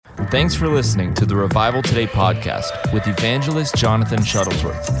Thanks for listening to the Revival Today podcast with evangelist Jonathan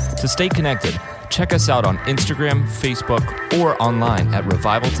Shuttlesworth. To stay connected, check us out on Instagram, Facebook, or online at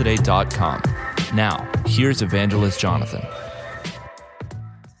revivaltoday.com. Now, here's evangelist Jonathan.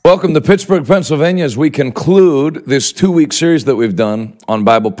 Welcome to Pittsburgh, Pennsylvania, as we conclude this 2-week series that we've done on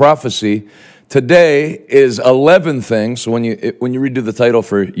Bible prophecy. Today is 11 things. So when you redo the title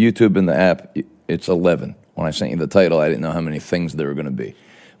for YouTube in the app, it's 11. When I sent you the title, I didn't know how many things there were going to be.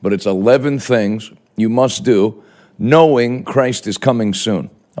 But it's 11 things you must do knowing Christ is coming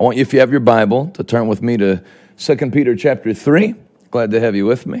soon. I want you, if you have your Bible, to turn with me to 2 Peter chapter 3. Glad to have you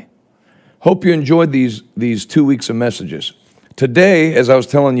with me. Hope you enjoyed these 2 weeks of messages. Today, as I was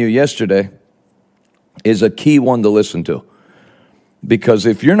telling you yesterday, is a key one to listen to. Because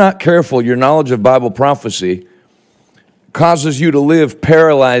if you're not careful, your knowledge of Bible prophecy causes you to live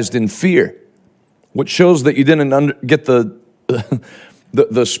paralyzed in fear, which shows that you didn't get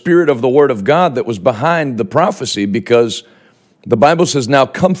the spirit of the Word of God that was behind the prophecy, because the Bible says, now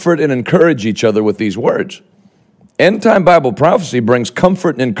comfort and encourage each other with these words. End-time Bible prophecy brings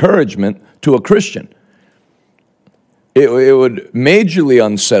comfort and encouragement to a Christian. It would majorly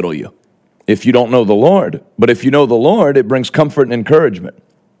unsettle you if you don't know the Lord. But if you know the Lord, it brings comfort and encouragement.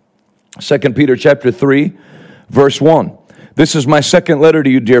 2 Peter chapter 3, verse 1. This is my second letter to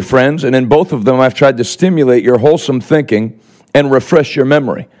you, dear friends, and in both of them I've tried to stimulate your wholesome thinking and refresh your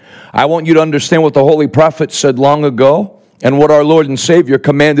memory. I want you to understand what the holy prophets said long ago and what our Lord and Savior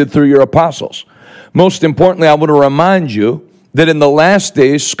commanded through your apostles. Most importantly, I want to remind you that in the last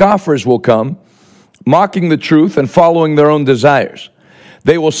days scoffers will come, mocking the truth and following their own desires.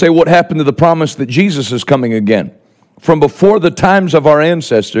 They will say, what happened to the promise that Jesus is coming again? From before the times of our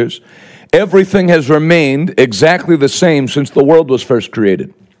ancestors, everything has remained exactly the same since the world was first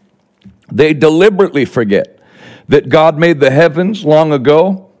created. They deliberately forget that God made the heavens long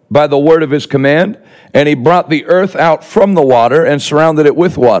ago by the word of his command, and he brought the earth out from the water and surrounded it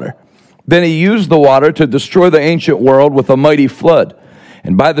with water. Then he used the water to destroy the ancient world with a mighty flood.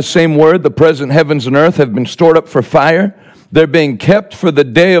 And by the same word, the present heavens and earth have been stored up for fire. They're being kept for the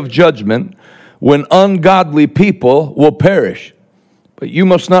day of judgment, when ungodly people will perish. But you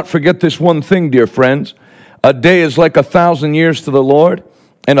must not forget this one thing, dear friends. A day is like 1,000 years to the Lord,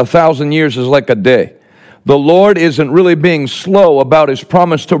 and 1,000 years is like a day. The Lord isn't really being slow about his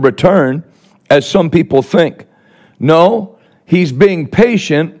promise to return, as some people think. No, he's being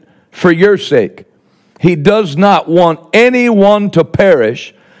patient for your sake. He does not want anyone to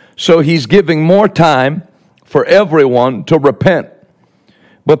perish, so he's giving more time for everyone to repent.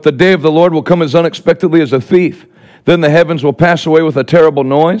 But the day of the Lord will come as unexpectedly as a thief. Then the heavens will pass away with a terrible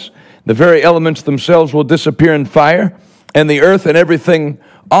noise. The very elements themselves will disappear in fire, and the earth and everything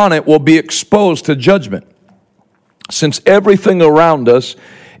on it will be exposed to judgment. Since everything around us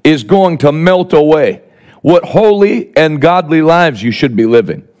is going to melt away, what holy and godly lives you should be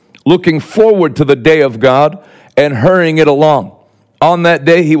living, looking forward to the day of God and hurrying it along. On that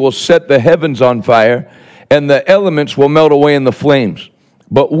day he will set the heavens on fire, and the elements will melt away in the flames.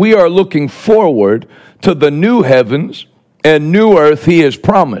 But we are looking forward to the new heavens and new earth he has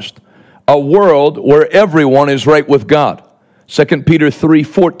promised, a world where everyone is right with God. 2 Peter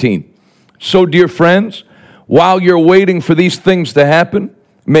 3:14. So, dear friends, while you're waiting for these things to happen,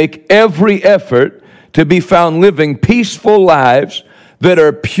 make every effort to be found living peaceful lives that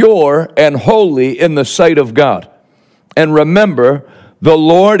are pure and holy in the sight of God. And remember, the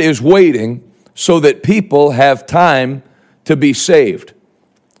Lord is waiting so that people have time to be saved.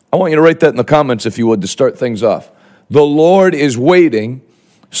 I want you to write that in the comments, if you would, to start things off. The Lord is waiting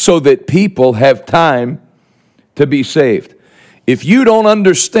so that people have time to be saved. If you don't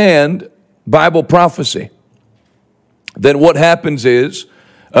understand Bible prophecy, then what happens is,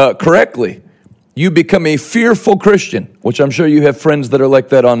 correctly, you become a fearful Christian, which I'm sure you have friends that are like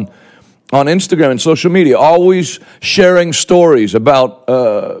that on Instagram and social media, always sharing stories about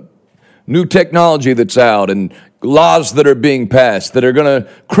new technology that's out and laws that are being passed that are going to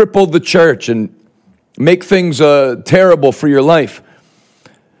cripple the church and make things terrible for your life.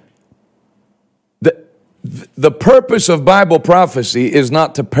 The purpose of Bible prophecy is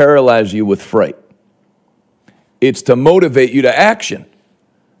not to paralyze you with fright. It's to motivate you to action.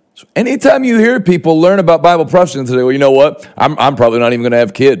 So anytime you hear people learn about Bible prophecy and say, well, you know what? I'm probably not even going to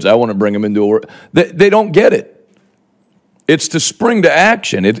have kids. I want to bring them into a work. They don't get it. It's to spring to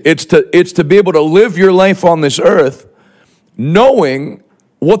action. It's to be able to live your life on this earth knowing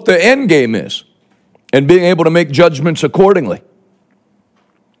what the end game is and being able to make judgments accordingly.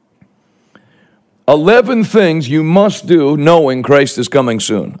 11 things you must do knowing Christ is coming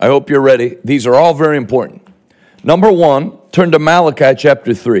soon. I hope you're ready. These are all very important. Number one, turn to Malachi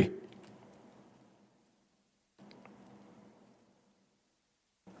chapter 3.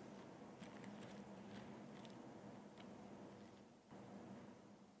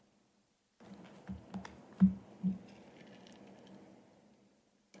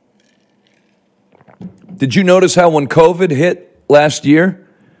 Did you notice how when COVID hit last year,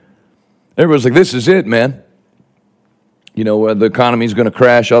 everybody was like, this is it, man. You know, the economy's going to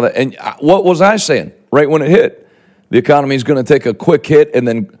crash, all that. And what was I saying right when it hit? The economy's going to take a quick hit and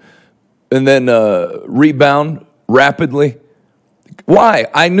then rebound rapidly. Why?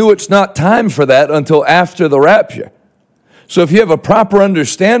 I knew it's not time for that until after the rapture. So if you have a proper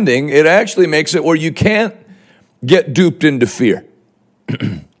understanding, it actually makes it where you can't get duped into fear.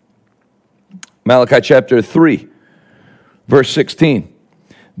 Malachi chapter 3, verse 16.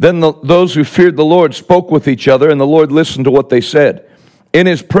 Then those who feared the Lord spoke with each other, and the Lord listened to what they said. In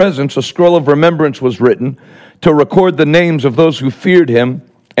his presence, a scroll of remembrance was written to record the names of those who feared him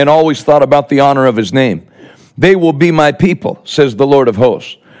and always thought about the honor of his name. They will be my people, says the Lord of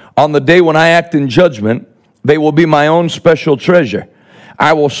hosts. On the day when I act in judgment, they will be my own special treasure.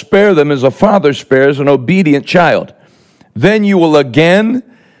 I will spare them as a father spares an obedient child. Then you will again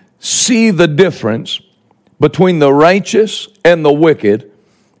see the difference between the righteous and the wicked,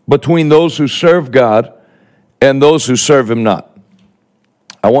 between those who serve God and those who serve him not.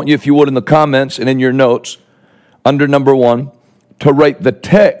 I want you, if you would, in the comments and in your notes, under number 1, to write the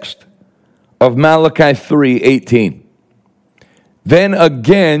text of Malachi 3:18. Then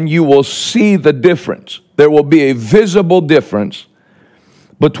again you will see the difference. There will be a visible difference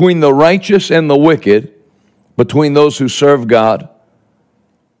between the righteous and the wicked, between those who serve God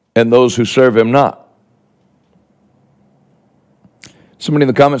and those who serve him not. Somebody in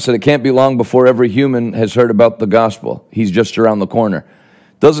the comments said it can't be long before every human has heard about the gospel. He's just around the corner.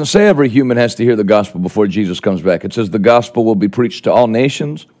 Doesn't say every human has to hear the gospel before Jesus comes back. It says the gospel will be preached to all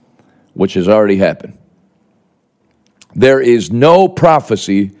nations, which has already happened. There is no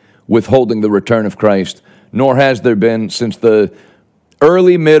prophecy withholding the return of Christ, nor has there been since the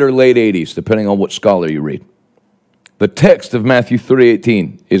early, mid, or late 80s, depending on what scholar you read. The text of Matthew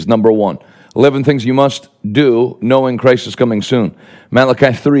 3:18 is number 1. 11 things you must do knowing Christ is coming soon.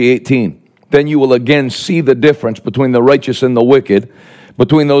 Malachi 3:18. Then you will again see the difference between the righteous and the wicked,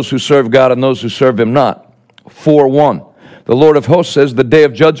 between those who serve God and those who serve him not. 4:1. The Lord of hosts says the day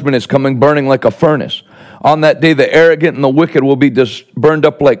of judgment is coming, burning like a furnace. On that day the arrogant and the wicked will be burned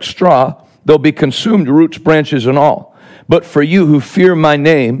up like straw. They'll be consumed, roots, branches, and all. But for you who fear my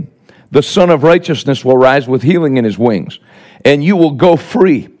name, the Son of Righteousness will rise with healing in his wings, and you will go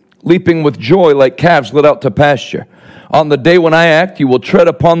free, leaping with joy like calves led out to pasture. On the day when I act, you will tread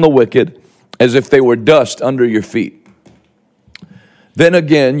upon the wicked as if they were dust under your feet. Then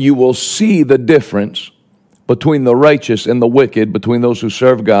again, you will see the difference between the righteous and the wicked, between those who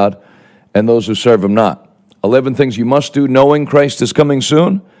serve God and those who serve him not. 11 things you must do knowing Christ is coming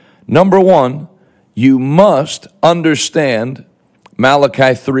soon. Number 1, you must understand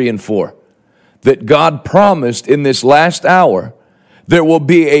Malachi 3 and 4, that God promised in this last hour there will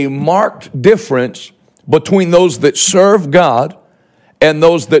be a marked difference between those that serve God and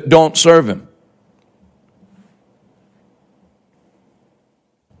those that don't serve him.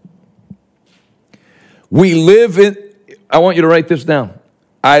 We live in, I want you to write this down.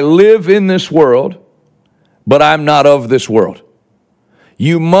 I live in this world, but I'm not of this world.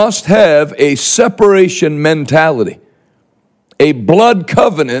 You must have a separation mentality, a blood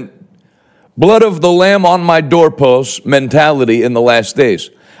covenant, blood of the Lamb on my doorpost mentality in the last days.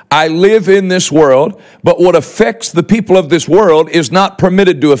 I live in this world, but what affects the people of this world is not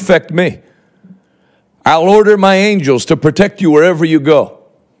permitted to affect me. I'll order my angels to protect you wherever you go.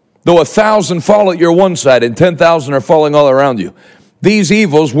 Though 1,000 fall at your one side and 10,000 are falling all around you, these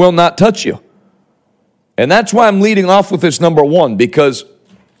evils will not touch you. And that's why I'm leading off with this number 1, because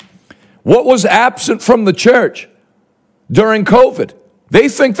what was absent from the church during COVID? They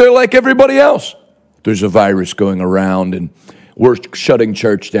think they're like everybody else. There's a virus going around and we're shutting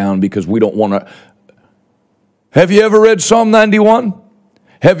church down because we don't want to. Have you ever read Psalm 91?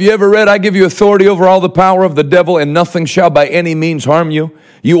 Have you ever read, I give you authority over all the power of the devil and nothing shall by any means harm you?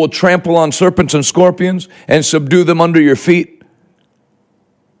 You will trample on serpents and scorpions and subdue them under your feet.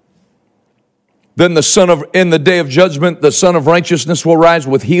 Then in the day of judgment, the Son of Righteousness will rise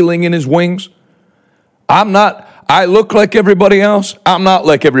with healing in his wings. I look like everybody else. I'm not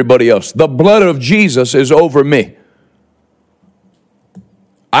like everybody else. The blood of Jesus is over me.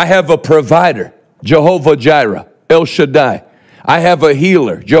 I have a provider, Jehovah Jireh, El Shaddai. I have a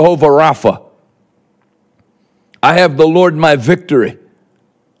healer, Jehovah Rapha. I have the Lord my victory.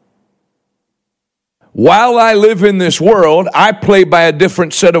 While I live in this world, I play by a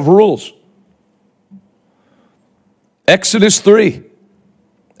different set of rules. Exodus 3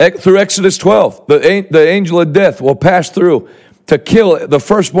 through Exodus 12, the angel of death will pass through to kill the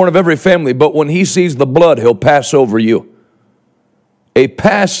firstborn of every family, but when he sees the blood, he'll pass over you. A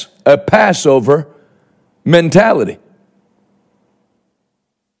Passover mentality.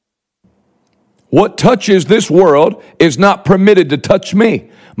 What touches this world is not permitted to touch me.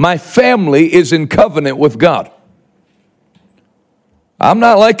 My family is in covenant with God. I'm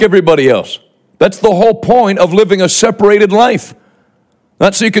not like everybody else. That's the whole point of living a separated life.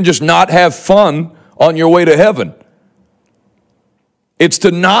 Not so you can just not have fun on your way to heaven. It's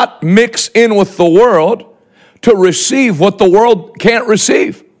to not mix in with the world, to receive what the world can't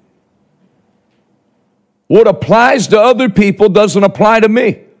receive. What applies to other people doesn't apply to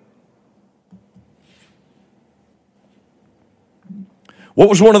me. What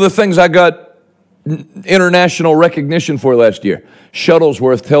was one of the things I got international recognition for last year?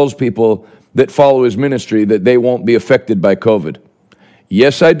 Shuttlesworth tells people that follow his ministry that they won't be affected by COVID.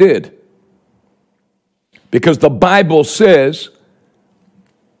 Yes, I did. Because the Bible says,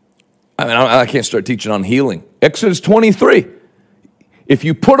 I can't start teaching on healing. Exodus 23. If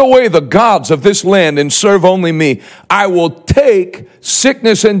you put away the gods of this land and serve only me, I will take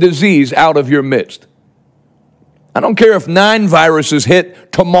sickness and disease out of your midst. I don't care if 9 viruses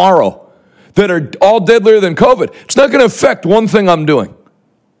hit tomorrow that are all deadlier than COVID. It's not going to affect one thing I'm doing.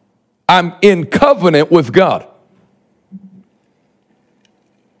 I'm in covenant with God.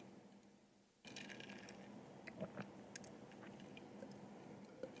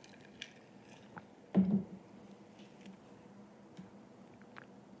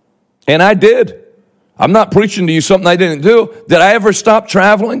 And I did. I'm not preaching to you something I didn't do. Did I ever stop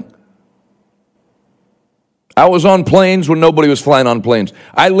traveling? I was on planes when nobody was flying on planes.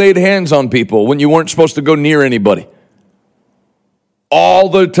 I laid hands on people when you weren't supposed to go near anybody. All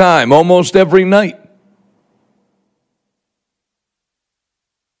the time, almost every night.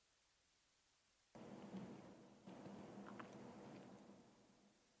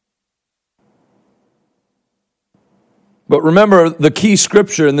 But remember the key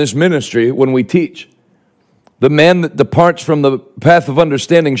scripture in this ministry when we teach. The man that departs from the path of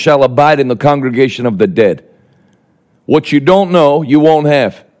understanding shall abide in the congregation of the dead. What you don't know, you won't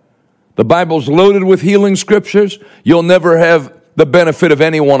have. The Bible's loaded with healing scriptures. You'll never have the benefit of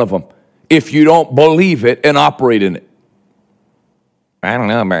any one of them if you don't believe it and operate in it. I don't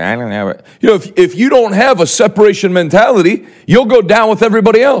know. You know, if you don't have a separation mentality, you'll go down with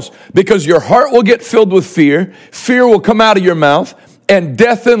everybody else because your heart will get filled with fear. Fear will come out of your mouth, and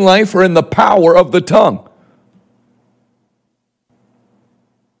death and life are in the power of the tongue.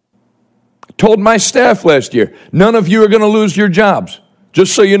 Told my staff last year, none of you are going to lose your jobs,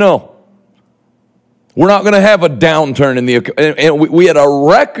 just so you know. We're not going to have a downturn in the, and we had a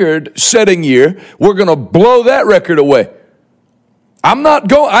record-setting year. We're going to blow that record away.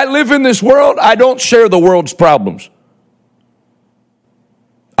 I live in this world. I don't share the world's problems.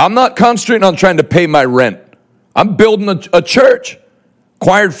 I'm not concentrating on trying to pay my rent. I'm building a church.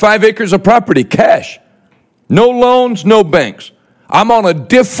 Acquired 5 acres of property, cash. No loans, no banks. I'm on a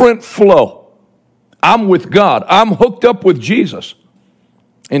different flow. I'm with God. I'm hooked up with Jesus.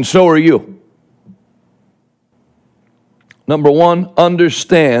 And so are you. Number 1,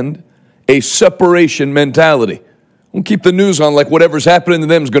 understand a separation mentality. Don't keep the news on like whatever's happening to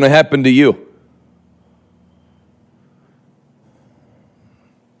them is going to happen to you.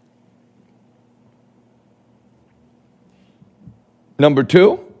 Number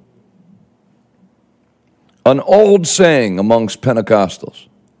 2, an old saying amongst Pentecostals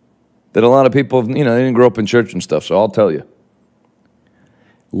that a lot of people, they didn't grow up in church and stuff, so I'll tell you.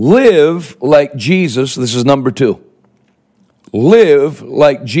 Live like Jesus, this is number 2. Live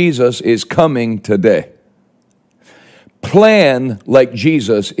like Jesus is coming today. Plan like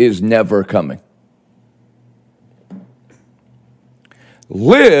Jesus is never coming.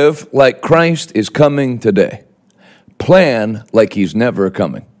 Live like Christ is coming today. Plan like he's never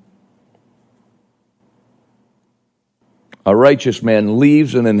coming. A righteous man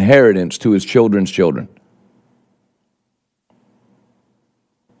leaves an inheritance to his children's children.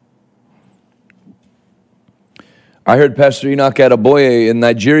 I heard Pastor Enoch Adeboye in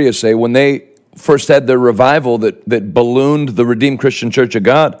Nigeria say when they first had their revival that ballooned the Redeemed Christian Church of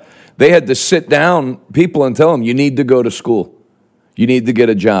God, they had to sit down people and tell them, you need to go to school. You need to get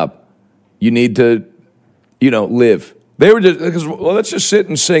a job. You need to, live. They were just, let's just sit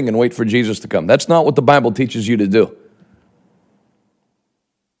and sing and wait for Jesus to come. That's not what the Bible teaches you to do.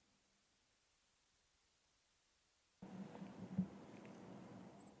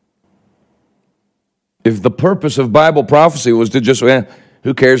 If the purpose of Bible prophecy was to just,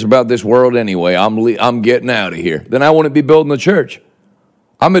 who cares about this world anyway? I'm getting out of here. Then I wouldn't be building the church.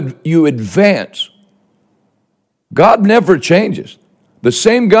 You advance. God never changes. The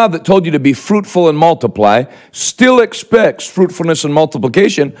same God that told you to be fruitful and multiply still expects fruitfulness and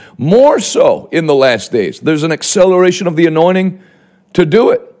multiplication, more so in the last days. There's an acceleration of the anointing to do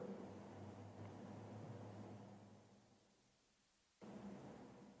it.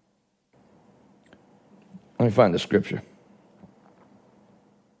 Let me find the scripture.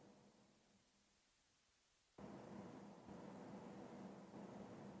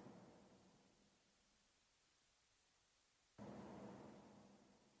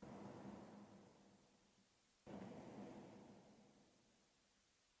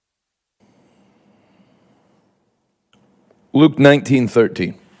 Luke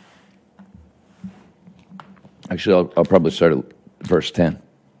 19:13. Actually, I'll probably start at verse 10.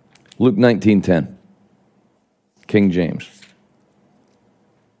 Luke 19:10. King James.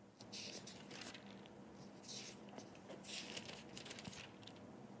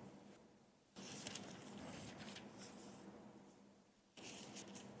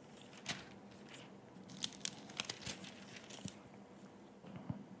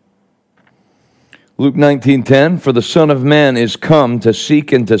 Luke 19:10, for the Son of Man is come to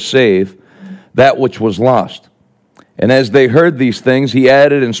seek and to save that which was lost. And as they heard these things, he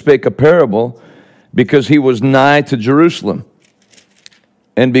added and spake a parable, because he was nigh to Jerusalem,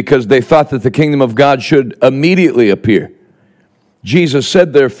 and because they thought that the kingdom of God should immediately appear. Jesus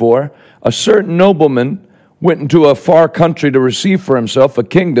said, therefore, a certain nobleman went into a far country to receive for himself a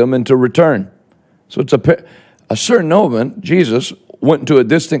kingdom and to return. So it's a certain nobleman, Jesus, went into a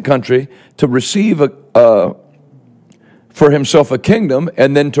distant country to receive for himself a kingdom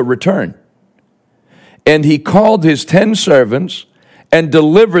and then to return. And he called his 10 servants and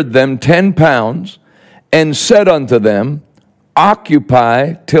delivered them 10 pounds and said unto them,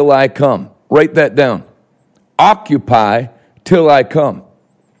 occupy till I come. Write that down. Occupy till I come.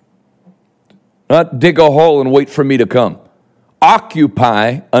 Not dig a hole and wait for me to come.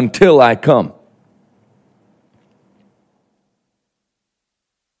 Occupy until I come.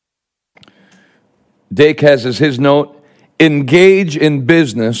 Dake has as his note, engage in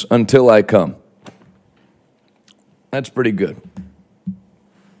business until I come. That's pretty good.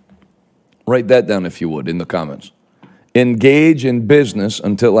 Write that down if you would in the comments. Engage in business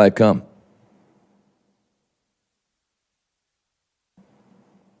until I come.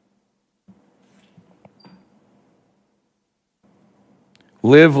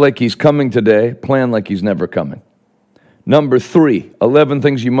 Live like he's coming today, plan like he's never coming. Number 3, 11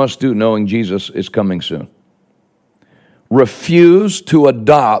 things you must do knowing Jesus is coming soon. Refuse to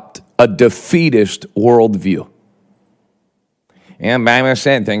adopt a defeatist worldview. Yeah, the Bible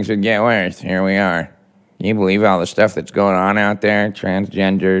said things would get worse. Here we are. You believe all the stuff that's going on out there?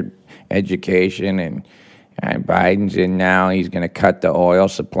 Transgender education, and Biden's in now. He's going to cut the oil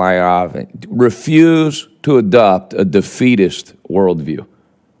supply off. Refuse to adopt a defeatist worldview.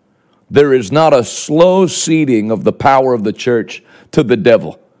 There is not a slow ceding of the power of the church to the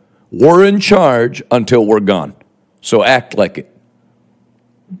devil. We're in charge until we're gone. So act like it.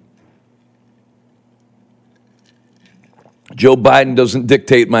 Joe Biden doesn't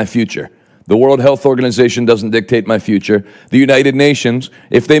dictate my future. The World Health Organization doesn't dictate my future. The United Nations,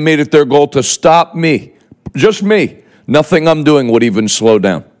 if they made it their goal to stop me, just me, nothing I'm doing would even slow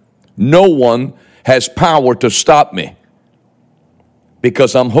down. No one has power to stop me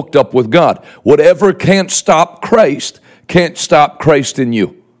because I'm hooked up with God. Whatever can't stop Christ in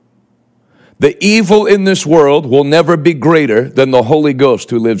you. The evil in this world will never be greater than the Holy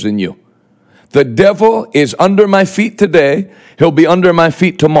Ghost who lives in you. The devil is under my feet today. He'll be under my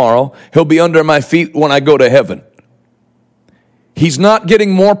feet tomorrow. He'll be under my feet when I go to heaven. He's not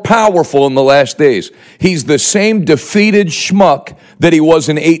getting more powerful in the last days. He's the same defeated schmuck that he was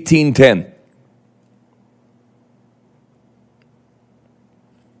in 1810.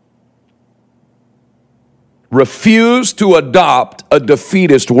 Refuse to adopt a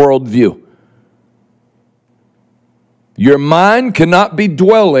defeatist worldview. Your mind cannot be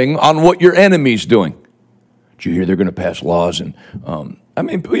dwelling on what your enemy's doing. Did you hear they're going to pass laws? And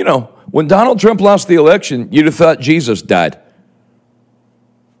when Donald Trump lost the election, you'd have thought Jesus died.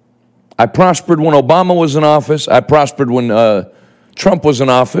 I prospered when Obama was in office. I prospered when Trump was in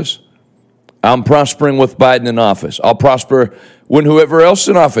office. I'm prospering with Biden in office. I'll prosper when whoever else is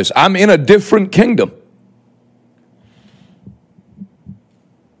in office. I'm in a different kingdom.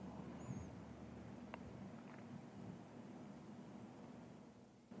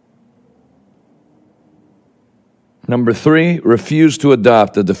 Number 3, refuse to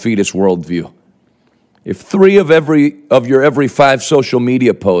adopt a defeatist worldview. If 3 of your every 5 social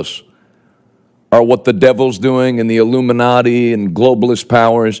media posts are what the devil's doing and the Illuminati and globalist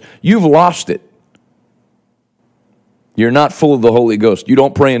powers, you've lost it. You're not full of the Holy Ghost. You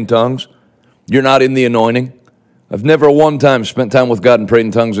don't pray in tongues. You're not in the anointing. I've never one time spent time with God and prayed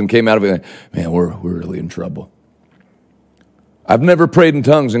in tongues and came out of it like, man, we're really in trouble. I've never prayed in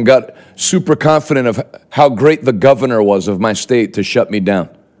tongues and got super confident of how great the governor was of my state to shut me down.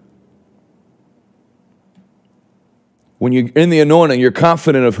 When you're in the anointing, you're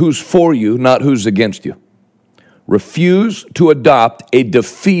confident of who's for you, not who's against you. Refuse to adopt a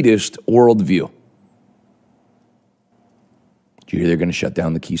defeatist worldview. Do you hear they're going to shut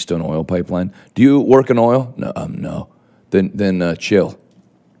down the Keystone oil pipeline? Do you work in oil? No. Then chill.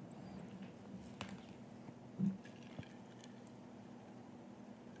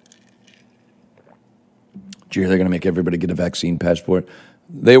 Do you hear they're going to make everybody get a vaccine passport?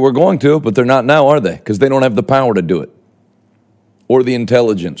 They were going to, but they're not now, are they? Because they don't have the power to do it, or the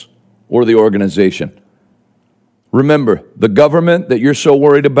intelligence, or the organization. Remember, the government that you're so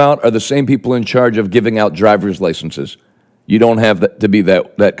worried about are the same people in charge of giving out driver's licenses. You don't have to be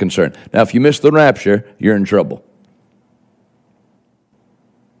that concerned. Now, if you miss the rapture, you're in trouble.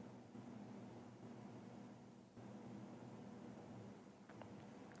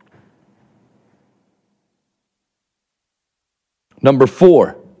 Number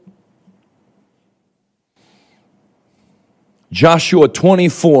 4, Joshua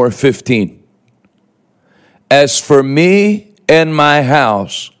 24:15. As for me and my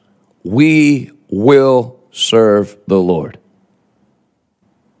house, we will serve the Lord.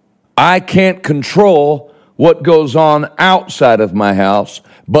 I can't control what goes on outside of my house,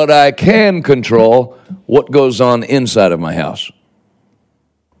 but I can control what goes on inside of my house.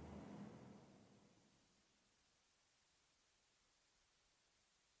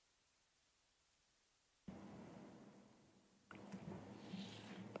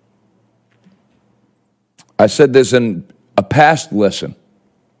 I said this in a past lesson.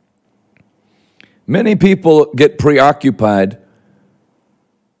 Many people get preoccupied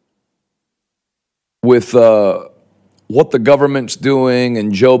with what the government's doing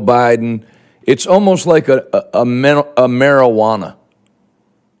and Joe Biden. It's almost like a marijuana,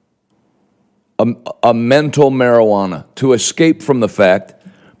 a mental marijuana, to escape from the fact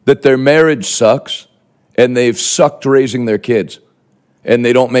that their marriage sucks and they've sucked raising their kids and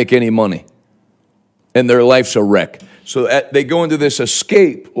they don't make any money. And their life's a wreck. So they go into this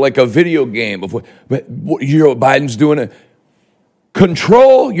escape like a video game of what Biden's doing. It.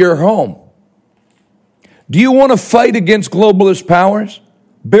 Control your home. Do you want to fight against globalist powers?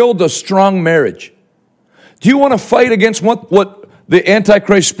 Build a strong marriage. Do you want to fight against what the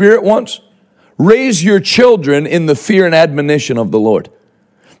Antichrist spirit wants? Raise your children in the fear and admonition of the Lord.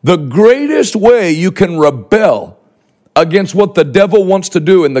 The greatest way you can rebel against what the devil wants to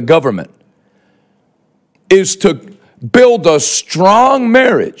do in the government is to build a strong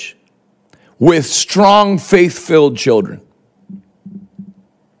marriage with strong, faith-filled children.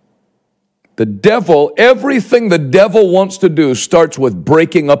 The devil, everything the devil wants to do starts with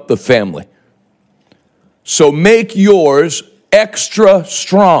breaking up the family. So make yours extra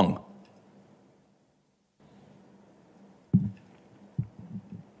strong.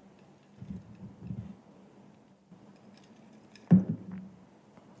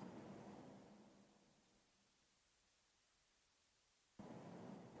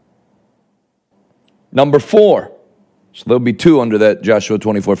 Number 4, so there'll be 2 under that, Joshua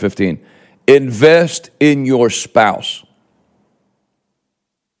 24:15. Invest in your spouse.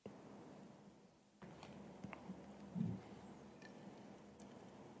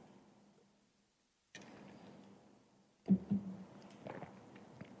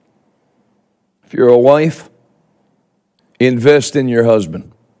 If you're a wife, invest in your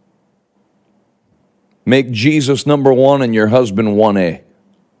husband. Make Jesus number 1 and your husband 1A.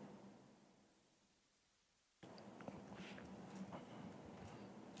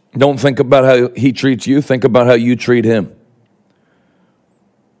 Don't think about how he treats you. Think about how you treat him.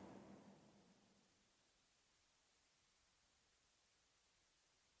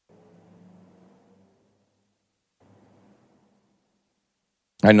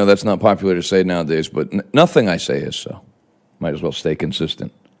 I know that's not popular to say nowadays, but nothing I say is so. Might as well stay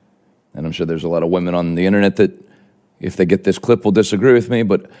consistent. And I'm sure there's a lot of women on the internet that, if they get this clip, will disagree with me,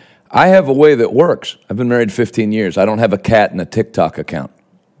 but I have a way that works. I've been married 15 years. I don't have a cat and a TikTok account.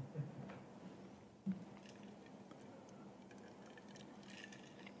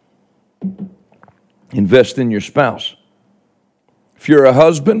 Invest in your spouse. If you're a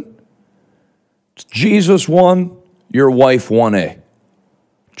husband, it's Jesus 1, your wife 1A.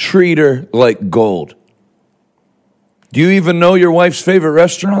 Treat her like gold. Do you even know your wife's favorite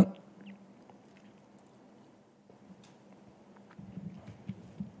restaurant?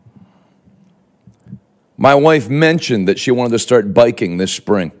 My wife mentioned that she wanted to start biking this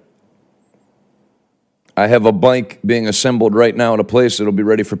spring. I have a bike being assembled right now at a place that'll be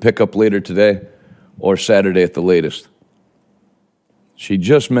ready for pickup later today or Saturday at the latest. She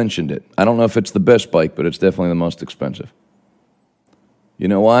just mentioned it. I don't know if it's the best bike, but it's definitely the most expensive. You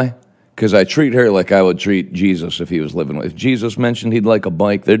know why? Because I treat her like I would treat Jesus if he was living with. If Jesus mentioned he'd like a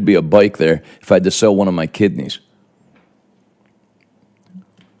bike, there'd be a bike there if I had to sell one of my kidneys.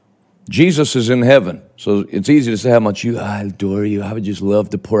 Jesus is in heaven, so it's easy to say how much I adore you. I would just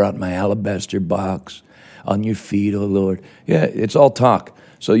love to pour out my alabaster box on your feet, oh Lord. Yeah, it's all talk.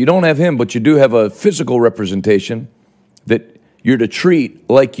 So you don't have him, but you do have a physical representation that you're to treat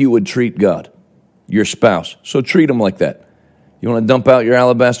like you would treat God, your spouse. So treat him like that. You want to dump out your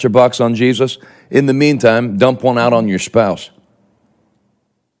alabaster box on Jesus? In the meantime, dump one out on your spouse.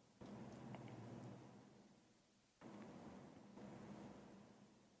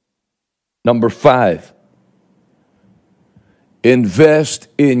 Number 5, invest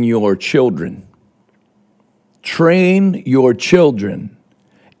in your children. Train your children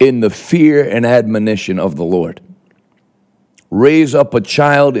in the fear and admonition of the Lord. Raise up a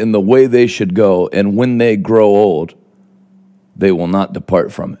child in the way they should go, and when they grow old, they will not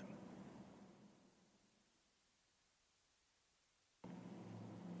depart from it.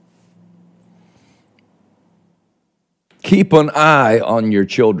 Keep an eye on your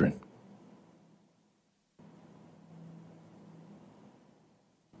children.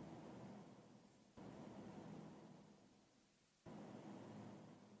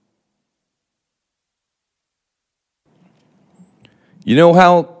 You know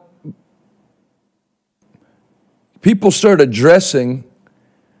how people start addressing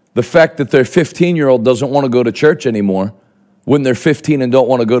the fact that their 15-year-old doesn't want to go to church anymore when they're 15 and don't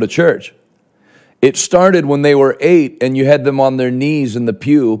want to go to church? It started when they were 8 and you had them on their knees in the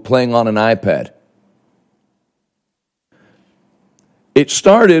pew playing on an iPad. It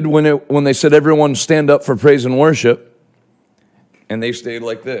started when they said everyone stand up for praise and worship, and they stayed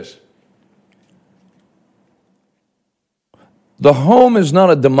like this. The home is not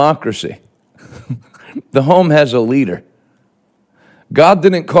a democracy. The home has a leader. God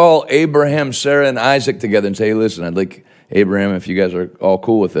didn't call Abraham, Sarah, and Isaac together and say, hey, listen, I'd like, Abraham, if you guys are all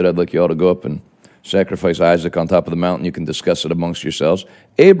cool with it, I'd like you all to go up and sacrifice Isaac on top of the mountain. You can discuss it amongst yourselves.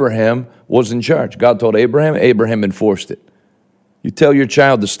 Abraham was in charge. God told Abraham, Abraham enforced it. You tell your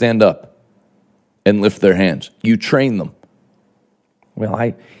child to stand up and lift their hands. You train them.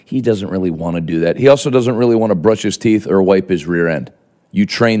 Well, he doesn't really want to do that. He also doesn't really want to brush his teeth or wipe his rear end. You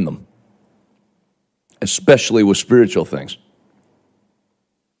train them, especially with spiritual things.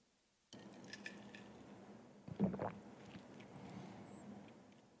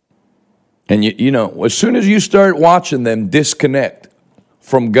 And you know, as soon as you start watching them disconnect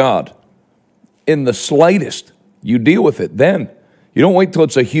from God, in the slightest, you deal with it then. You don't wait till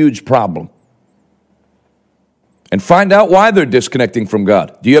it's a huge problem. And find out why they're disconnecting from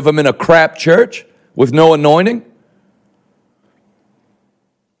God. Do you have them in a crap church with no anointing?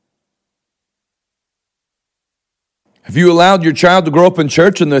 Have you allowed your child to grow up in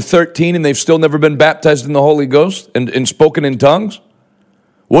church and they're 13 and they've still never been baptized in the Holy Ghost and spoken in tongues?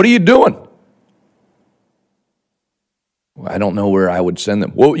 What are you doing? Well, I don't know where I would send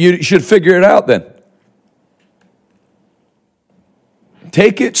them. Well, you should figure it out then.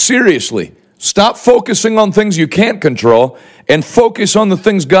 Take it seriously. Stop focusing on things you can't control and focus on the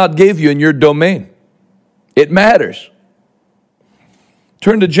things God gave you in your domain. It matters.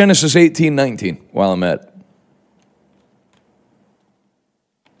 Turn to Genesis 18:19 while I'm at it.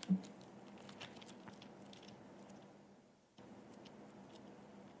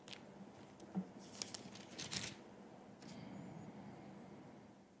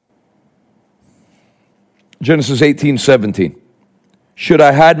 Genesis 18:17. Should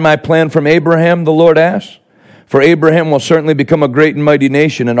I hide my plan from Abraham, the Lord asks? For Abraham will certainly become a great and mighty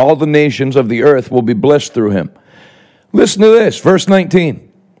nation, and all the nations of the earth will be blessed through him. Listen to this, verse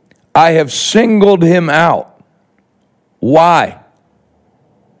 19. I have singled him out. Why?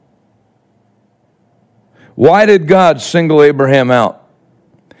 Why did God single Abraham out?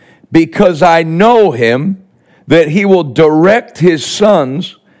 Because I know him, that he will direct his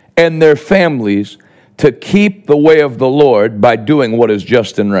sons and their families to keep the way of the Lord by doing what is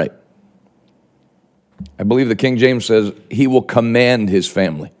just and right. I believe the King James says he will command his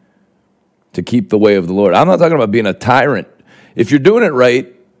family to keep the way of the Lord. I'm not talking about being a tyrant. If you're doing it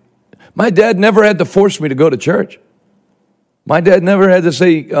right, my dad never had to force me to go to church. My dad never had to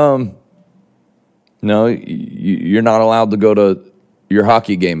say, No, you're not allowed to go to your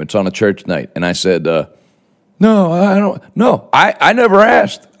hockey game. It's on a church night. And I said, no, I don't. No, I never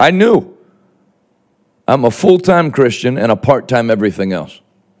asked. I knew. I'm a full-time Christian and a part-time everything else.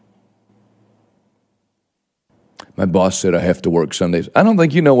 My boss said I have to work Sundays. I don't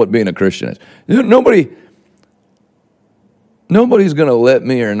think you know what being a Christian is. Nobody's going to let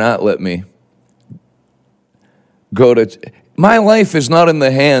me or not let me go to... My life is not in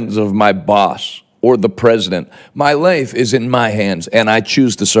the hands of my boss or the president. My life is in my hands, and I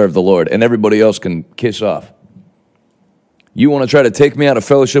choose to serve the Lord, and everybody else can kiss off. You want to try to take me out of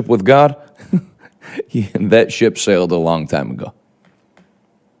fellowship with God? That ship sailed a long time ago.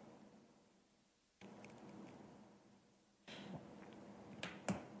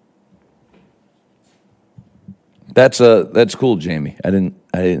 That's cool, Jamie. I didn't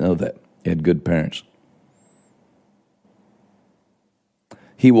know that. You had good parents.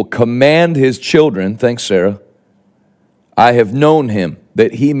 He will command his children, thanks Sarah, I have known him,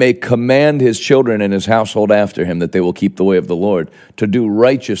 that he may command his children and his household after him, that they will keep the way of the Lord, to do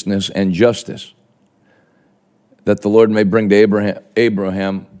righteousness and justice, that the Lord may bring to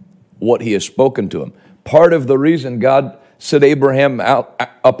Abraham what he has spoken to him. Part of the reason God set Abraham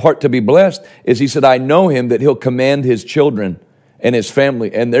apart to be blessed is he said, I know him, that he'll command his children and his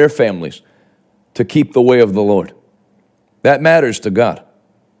family and their families to keep the way of the Lord. That matters to God.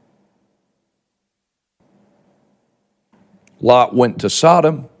 Lot went to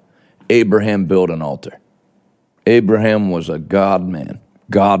Sodom. Abraham built an altar. Abraham was a God man.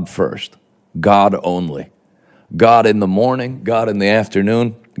 God first. God only. God in the morning, God in the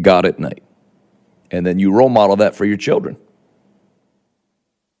afternoon, God at night. And then you role model that for your children.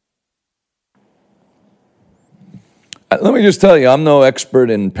 Let me just tell you, I'm no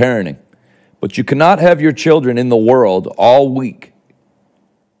expert in parenting, but you cannot have your children in the world all week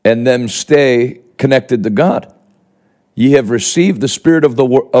and them stay connected to God. Ye have received the Spirit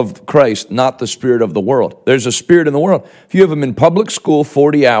of Christ, not the spirit of the world. There's a spirit in the world. If you have them in public school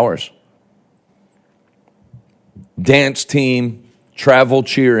 40 hours, dance team, travel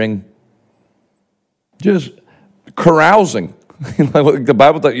cheering, just carousing. Like the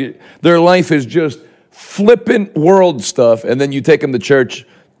Bible tells you, their life is just flippant world stuff, and then you take them to church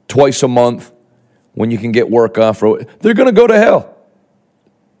twice a month when you can get work off. They're going to go to hell.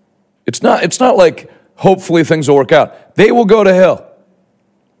 It's not like hopefully things will work out. They will go to hell.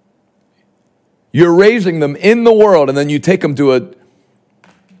 You're raising them in the world, and then you take them to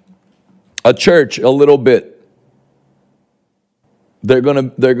a church a little bit. They're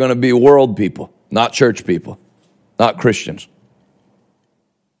gonna be world people, not church people, not Christians.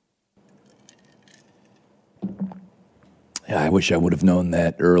 Yeah, I wish I would have known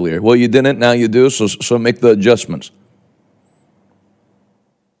that earlier. Well, you didn't, now you do, so make the adjustments.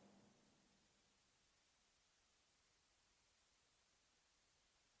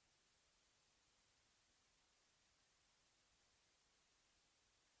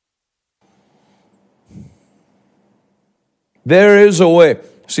 There is a way.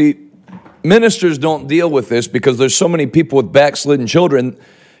 See, ministers don't deal with this because there's so many people with backslidden children.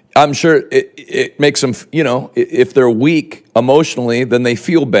 I'm sure it makes them, if they're weak emotionally, then they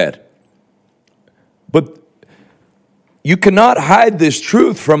feel bad. But you cannot hide this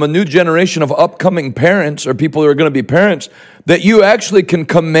truth from a new generation of upcoming parents or people who are going to be parents, that you actually can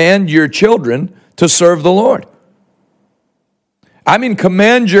command your children to serve the Lord. I mean,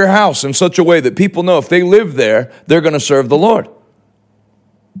 command your house in such a way that people know if they live there, they're going to serve the Lord.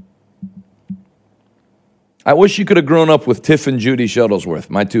 I wish you could have grown up with Tiff and Judy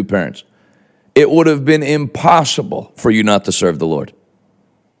Shuttlesworth, my two parents. It would have been impossible for you not to serve the Lord.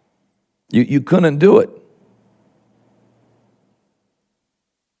 You couldn't do it.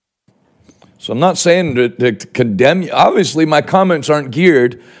 So I'm not saying to condemn you. Obviously, my comments aren't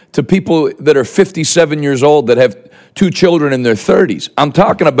geared to people that are 57 years old that have 2 children in their 30s. I'm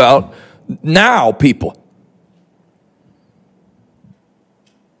talking about now people.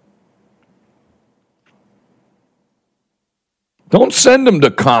 Don't send them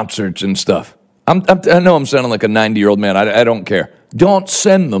to concerts and stuff. I know I'm sounding like a 90-year-old man. I don't care. Don't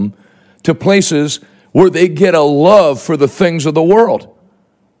send them to places where they get a love for the things of the world.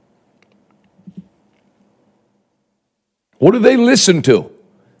 What do they listen to?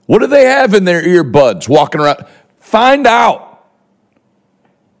 What do they have in their earbuds walking around? Find out.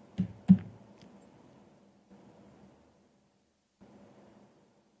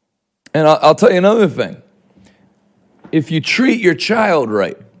 And I'll tell you another thing. If you treat your child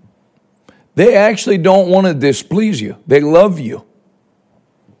right, they actually don't want to displease you. They love you.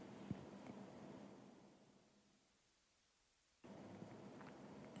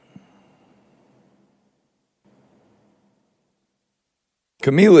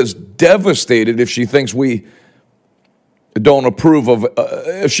 Camille's devastated if she thinks we don't approve of,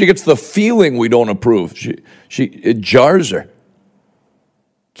 if she gets the feeling we don't approve. It jars her.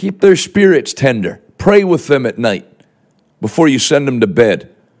 Keep their spirits tender. Pray with them at night before you send them to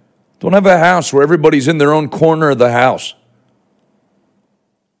bed. Don't have a house where everybody's in their own corner of the house.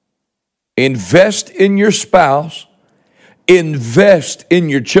 Invest in your spouse. Invest in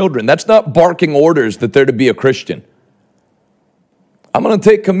your children. That's not barking orders that they're to be a Christian. I'm going to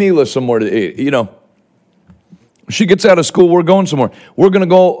take Camila somewhere to, she gets out of school, we're going somewhere. We're going to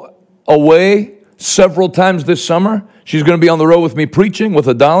go away several times this summer. She's going to be on the road with me preaching with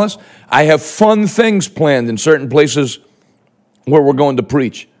Adalis. I have fun things planned in certain places where we're going to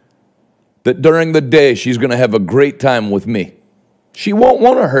preach. That during the day, she's going to have a great time with me. She won't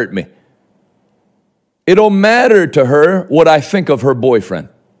want to hurt me. It'll matter to her what I think of her boyfriend.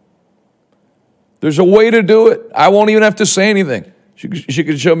 There's a way to do it. I won't even have to say anything. She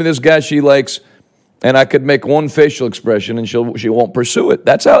could show me this guy she likes, and I could make one facial expression, and she won't pursue it.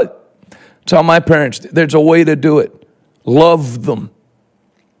 That's how my parents did. There's a way to do it. Love them.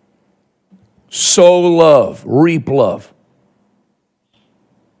 Sow love. Reap love.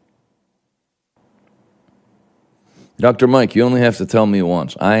 Dr. Mike, you only have to tell me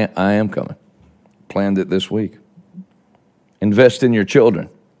once. I am coming. Planned it this week. Invest in your children.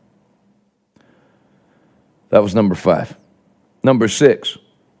 That was number 5. Number 6.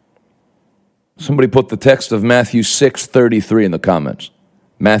 Somebody put the text of Matthew 6:33 in the comments.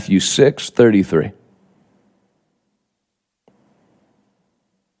 Matthew 6:33.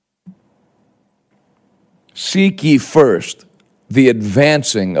 Seek ye first the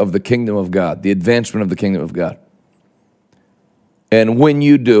advancing of the kingdom of God, the advancement of the kingdom of God. And when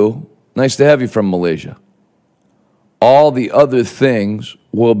you do, nice to have you from Malaysia, all the other things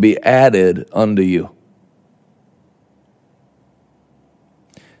will be added unto you.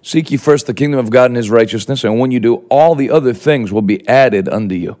 Seek ye first the kingdom of God and his righteousness, and when you do, all the other things will be added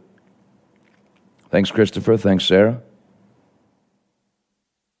unto you. Thanks, Christopher. Thanks, Sarah.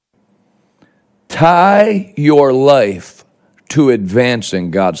 Tie your life to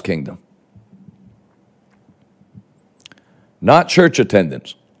advancing God's kingdom. Not church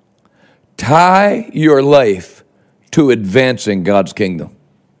attendance. Tie your life to advancing God's kingdom.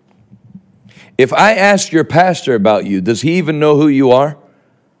 If I ask your pastor about you, does he even know who you are?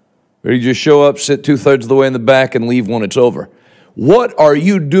 Or you just show up, sit 2/3 of the way in the back, and leave when it's over? What are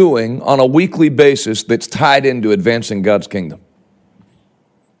you doing on a weekly basis that's tied into advancing God's kingdom?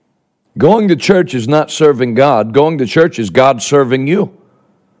 Going to church is not serving God. Going to church is God serving you.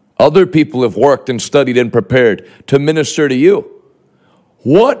 Other people have worked and studied and prepared to minister to you.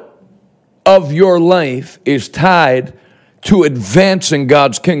 What of your life is tied to advancing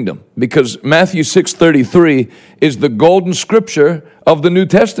God's kingdom? Because Matthew 6:33 is the golden scripture of the New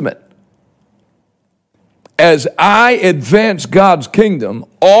Testament. As I advance God's kingdom,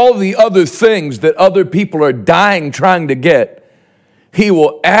 all the other things that other people are dying trying to get, he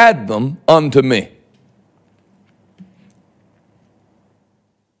will add them unto me.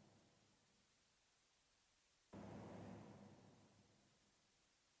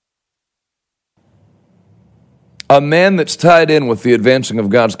 A man that's tied in with the advancing of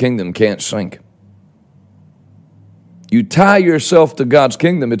God's kingdom can't sink. You tie yourself to God's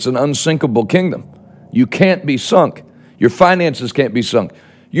kingdom, it's an unsinkable kingdom. You can't be sunk. Your finances can't be sunk.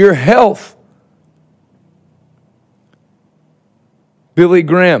 Your health. Billy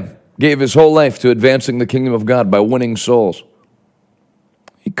Graham gave his whole life to advancing the kingdom of God by winning souls.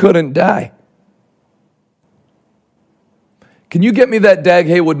 He couldn't die. Can you get me that Dag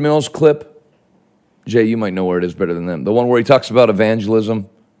Haywood Mills clip? Jay, you might know where it is better than them. The one where he talks about evangelism.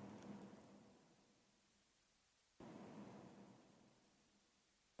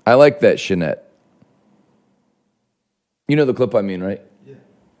 I like that, Shanette. You know the clip I mean, right? Yeah.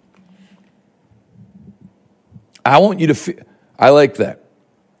 I want you to feel, I like that.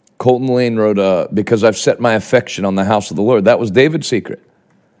 Colton Lane wrote, because I've set my affection on the house of the Lord. That was David's secret.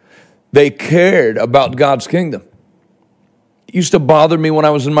 They cared about God's kingdom. It used to bother me when I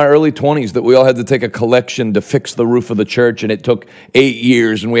was in my early 20s that we all had to take a collection to fix the roof of the church, and it took 8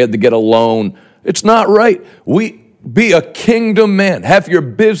 years, and we had to get a loan. It's not right. Be a kingdom man. Have your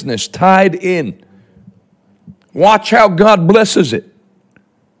business tied in. Watch how God blesses it.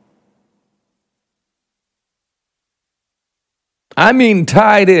 I mean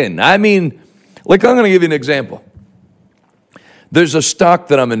tied in. I'm going to give you an example. There's a stock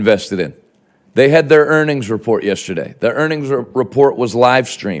that I'm invested in. They had their earnings report yesterday. Their earnings report was live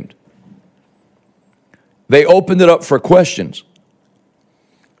streamed. They opened it up for questions.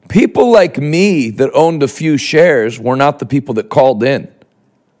 People like me that owned a few shares were not the people that called in.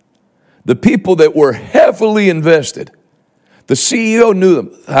 The people that were heavily invested. The CEO knew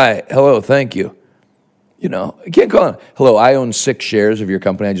them. Hi, hello, thank you. You know, I can't call him, hello, I own 6 shares of your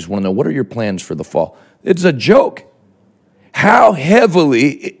company. I just want to know, what are your plans for the fall? It's a joke. How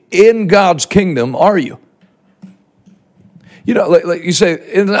heavily in God's kingdom are you? You know, like you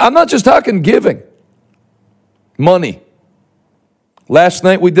say, I'm not just talking giving. Money. Last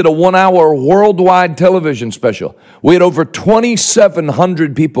night we did a 1-hour worldwide television special. We had over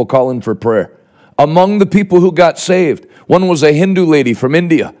 2,700 people call in for prayer. Among the people who got saved, one was a Hindu lady from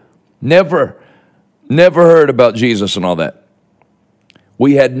India. Never heard about Jesus and all that.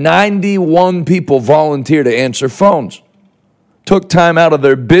 We had 91 people volunteer to answer phones. Took time out of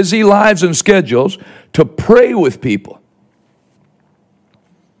their busy lives and schedules to pray with people.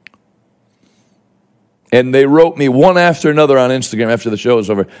 And they wrote me one after another on Instagram after the show was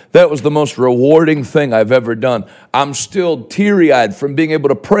over. That was the most rewarding thing I've ever done. I'm still teary-eyed from being able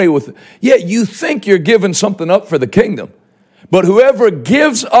to pray with. Yeah, you think you're giving something up for the kingdom. But whoever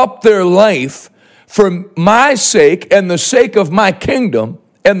gives up their life for my sake and the sake of my kingdom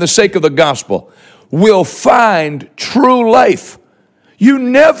and the sake of the gospel will find true life. You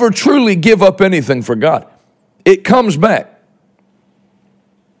never truly give up anything for God. It comes back.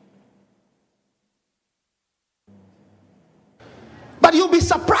 But you'll be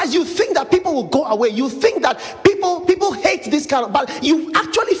surprised. You think that people will go away. You think that people hate this kind of, but you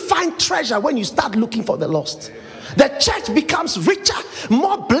actually find treasure when you start looking for the lost. The church becomes richer,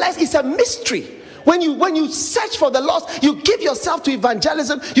 more blessed. It's a mystery. When you search for the lost, you give yourself to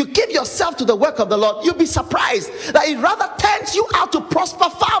evangelism, you give yourself to the work of the Lord, you'll be surprised that it rather turns you out to prosper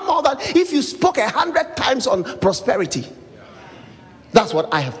far more than if you spoke 100 times on prosperity. That's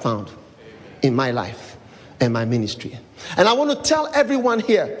what I have found in my life and my ministry. And I want to tell everyone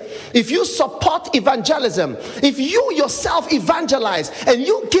here, if you support evangelism, if you yourself evangelize and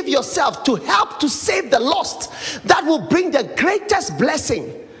you give yourself to help to save the lost, that will bring the greatest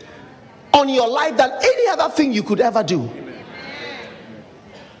blessing on your life than any other thing you could ever do.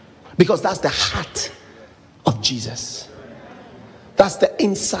 Because that's the heart of Jesus. That's the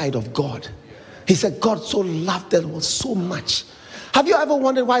inside of God. He said God so loved the world so much. Have you ever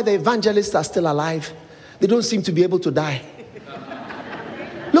wondered why the evangelists are still alive? They don't seem to be able to die.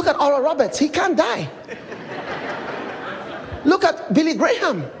 Look at Oral Roberts. He can't die. Look at Billy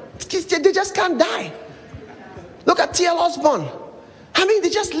Graham. They just can't die. Look at T.L. Osborne. I mean, they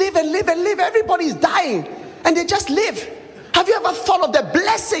just live and live and live. Everybody's dying and they just live. Have you ever thought of the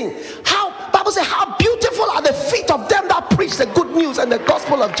blessing? How Bible says, how beautiful are the feet of them that preach the good news and the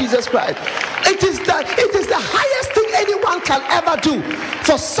gospel of Jesus Christ. It is the highest thing anyone can ever do,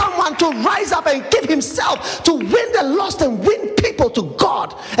 for someone to rise up and give himself to win the lost and win people to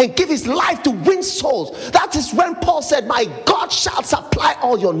God and give his life to win souls. That is when Paul said, my God shall supply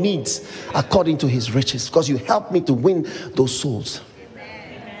all your needs according to his riches, because you helped me to win those souls.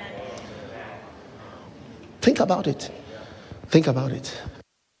 Think about it. Think about it.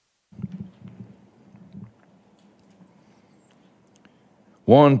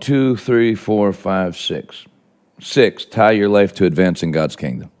 One, two, three, four, five, six. 6, tie your life to advancing God's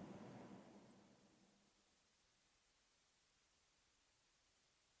kingdom.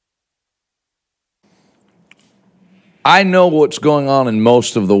 I know what's going on in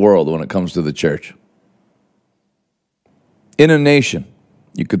most of the world when it comes to the church. In a nation,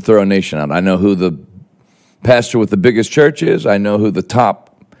 you could throw a nation out. I know who the pastor with the biggest church is. I know who the top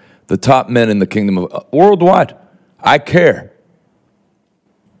men in the kingdom of worldwide. I care.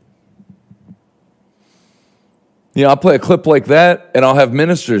 You know, I'll play a clip like that, and I'll have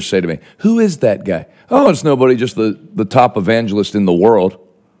ministers say to me, who is that guy? Oh, it's nobody, just the top evangelist in the world.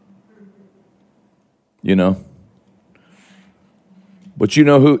 You know. But you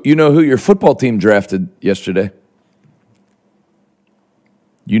know who your football team drafted yesterday.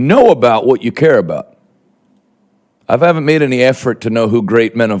 You know about what you care about. I haven't made any effort to know who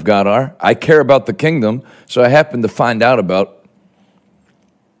great men of God are. I care about the kingdom, so I happen to find out about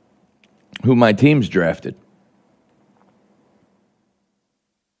who my team's drafted.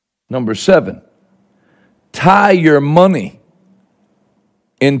 Number 7, tie your money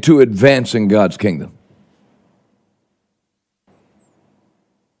into advancing God's kingdom.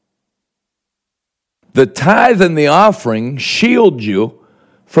 The tithe and the offering shield you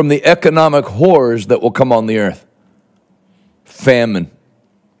from the economic horrors that will come on the earth. Famine,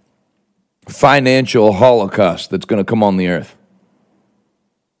 financial holocaust that's going to come on the earth.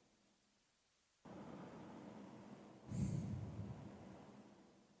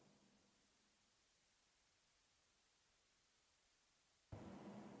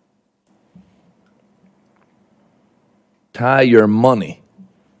 Tie your money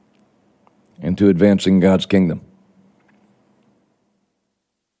into advancing God's kingdom.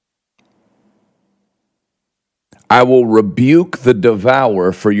 I will rebuke the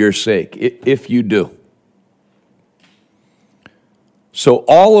devourer for your sake, if you do. So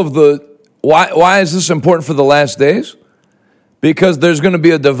all of why is this important for the last days? Because there's going to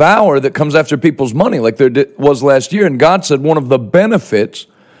be a devourer that comes after people's money like there was last year. And God said one of the benefits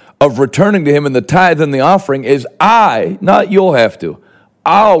of returning to him in the tithe and the offering is not you'll have to,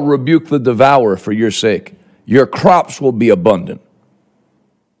 I'll rebuke the devourer for your sake. Your crops will be abundant.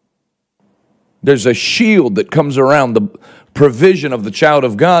 There's a shield that comes around the provision of the child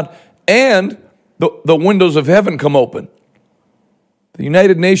of God, and the windows of heaven come open. The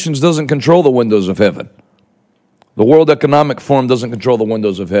United Nations doesn't control the windows of heaven. The World Economic Forum doesn't control the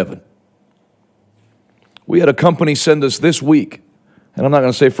windows of heaven. We had a company send us this week, and I'm not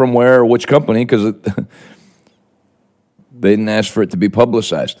going to say from where or which company because they didn't ask for it to be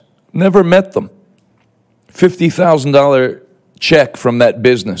publicized. Never met them. $50,000 check from that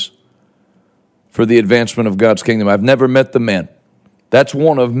business for the advancement of God's kingdom. I've never met the man. That's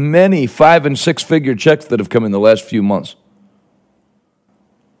one of many 5- and 6-figure checks that have come in the last few months.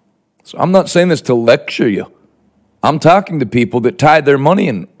 So I'm not saying this to lecture you. I'm talking to people that tied their money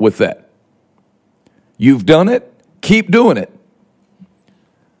in with that. You've done it, keep doing it.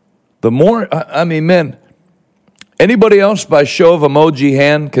 The more, man, anybody else by show of emoji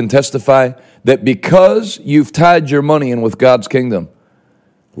hand can testify that because you've tied your money in with God's kingdom,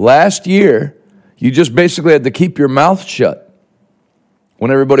 last year, you just basically had to keep your mouth shut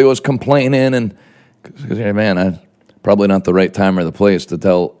when everybody was complaining and, hey, man, probably not the right time or the place to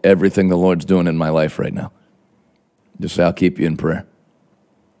tell everything the Lord's doing in my life right now. Just say, I'll keep you in prayer.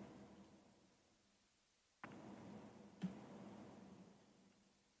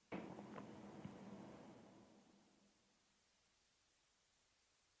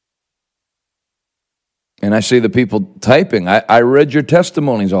 And I see the people typing. I read your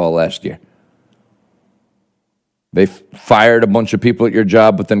testimonies all last year. They fired a bunch of people at your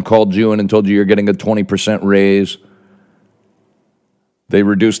job, but then called you in and told you you're getting a 20% raise. They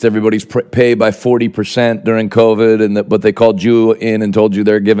reduced everybody's pay by 40% during COVID, but they called you in and told you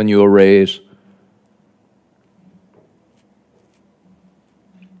they're giving you a raise.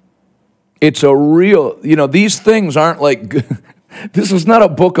 It's a real, these things aren't like, this is not a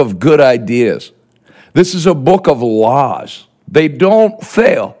book of good ideas. This is a book of laws. They don't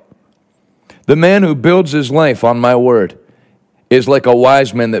fail. The man who builds his life on my word is like a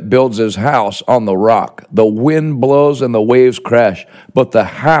wise man that builds his house on the rock. The wind blows and the waves crash, but the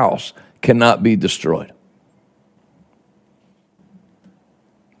house cannot be destroyed.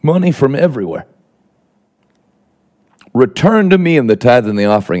 Money from everywhere. Return to me in the tithe and the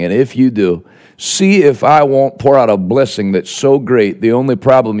offering, and if you do, see if I won't pour out a blessing that's so great, the only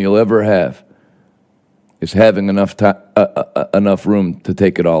problem you'll ever have is having enough room to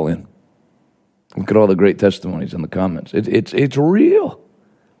take it all in. Look at all the great testimonies in the comments. It's real.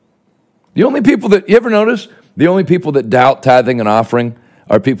 The only people that, you ever notice, the only people that doubt tithing and offering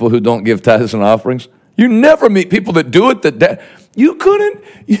are people who don't give tithes and offerings. You never meet people that do it you couldn't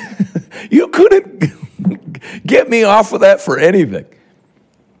get me off of that for anything.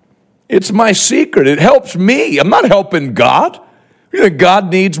 It's my secret. It helps me. I'm not helping God. You think God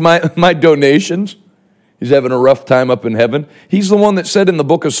needs my donations? He's having a rough time up in heaven. He's the one that said in the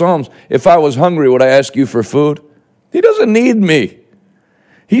book of Psalms, if I was hungry, would I ask you for food? He doesn't need me.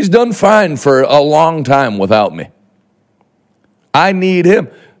 He's done fine for a long time without me. I need him.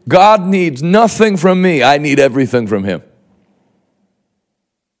 God needs nothing from me. I need everything from him.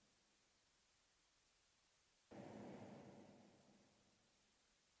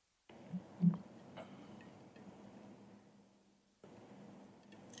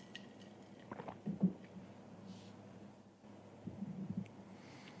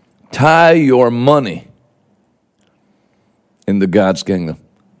 Tie your money into God's kingdom.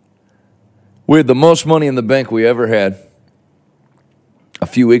 We had the most money in the bank we ever had a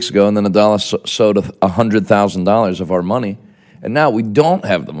few weeks ago, and then Adalis sowed $100,000 of our money, and now we don't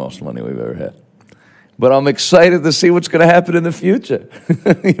have the most money we've ever had. But I'm excited to see what's going to happen in the future.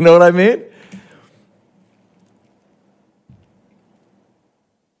 You know what I mean?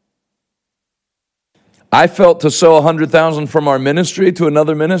 I felt to sow $100,000 from our ministry to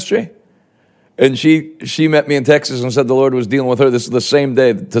another ministry. And she met me in Texas and said the Lord was dealing with her this the same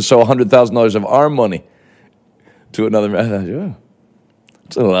day to sow $100,000 of our money to another. I thought, yeah,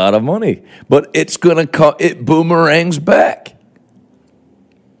 it's a lot of money. But it's going to it boomerangs back.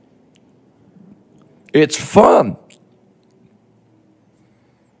 It's fun.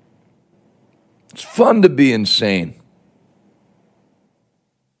 It's fun to be insane.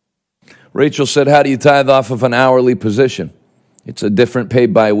 Rachel said, how do you tithe off of an hourly position? It's a different pay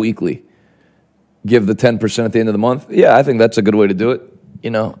bi-weekly. Give the 10% at the end of the month? Yeah, I think that's a good way to do it. You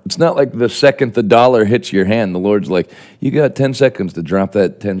know, it's not like the second the dollar hits your hand, the Lord's like, you got 10 seconds to drop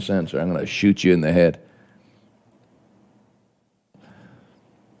that 10 cents or I'm going to shoot you in the head.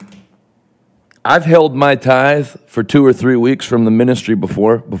 I've held my tithe for 2 or 3 weeks from the ministry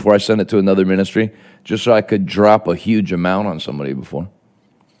before I sent it to another ministry, just so I could drop a huge amount on somebody before.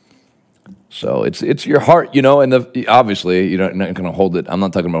 So it's your heart, you know, and obviously you're not going to hold it. I'm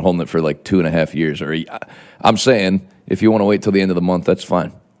not talking about holding it for like 2.5 years. I'm saying if you want to wait till the end of the month, that's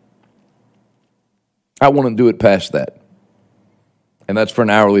fine. I wouldn't do it past that. And that's for an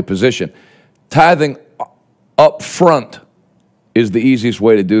hourly position. Tithing up front is the easiest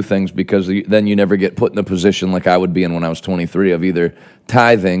way to do things because then you never get put in a position like I would be in when I was 23 of either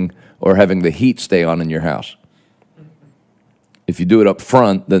tithing or having the heat stay on in your house. If you do it up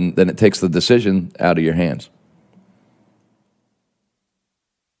front, then it takes the decision out of your hands.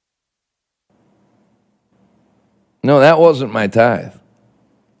 No, that wasn't my tithe.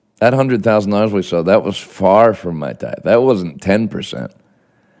 That $100,000 we sold, that was far from my tithe. That wasn't 10%.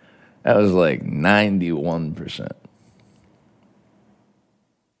 That was like 91%.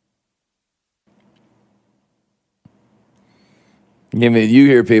 You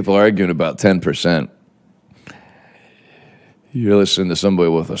hear people arguing about 10%. You're listening to somebody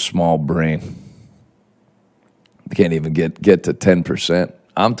with a small brain. They can't even get to 10%.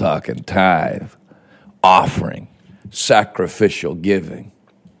 I'm talking tithe, offering, sacrificial giving,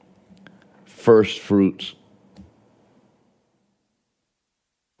 first fruits.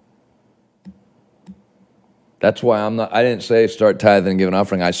 That's why I didn't say start tithing and give an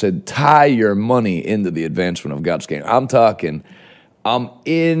offering. I said tie your money into the advancement of God's kingdom. I'm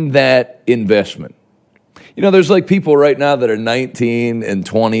in that investment. You know, there's like people right now that are 19 and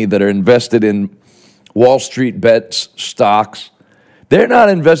 20 that are invested in Wall Street bets, stocks. They're not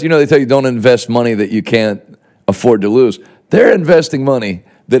investing, you know, they tell you don't invest money that you can't afford to lose. They're investing money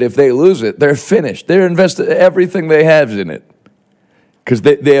that if they lose it, they're finished. They're investing everything they have in it because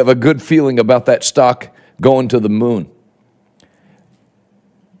they have a good feeling about that stock going to the moon.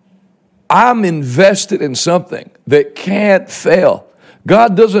 I'm invested in something that can't fail.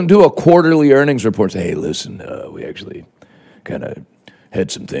 God doesn't do a quarterly earnings report. Say, hey, listen, we actually kind of had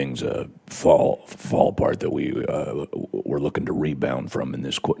some things fall apart that we're looking to rebound from in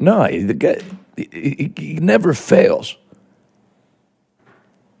this quarter. No, the guy, he never fails.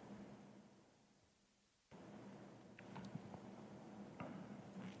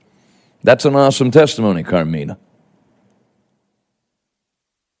 That's an awesome testimony, Carmina.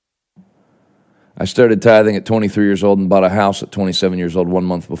 I started tithing at 23 years old and bought a house at 27 years old 1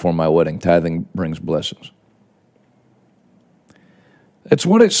 month before my wedding. Tithing brings blessings. It's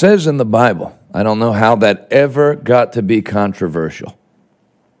what it says in the Bible. I don't know how that ever got to be controversial.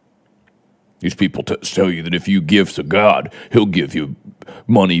 These people tell you that if you give to God, He'll give you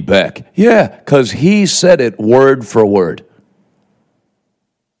money back. Yeah, because He said it word for word.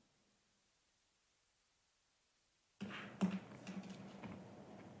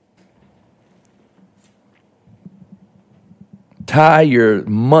 Tie your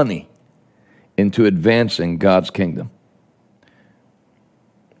money into advancing God's kingdom.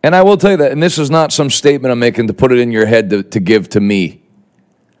 And I will tell you that, and this is not some statement I'm making to put it in your head to give to me.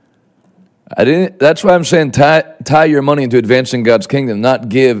 That's why I'm saying tie your money into advancing God's kingdom, not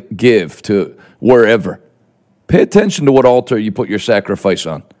give to wherever. Pay attention to what altar you put your sacrifice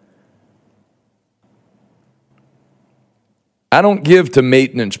on. I don't give to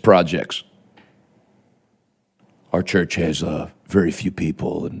maintenance projects. Our church has very few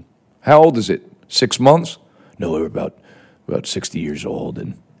people. And how old is it? 6 months? No, we're about 60 years old.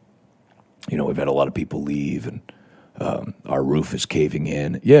 And, you know, we've had a lot of people leave. And our roof is caving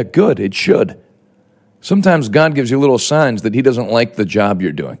in. Yeah, good. It should. Sometimes God gives you little signs that He doesn't like the job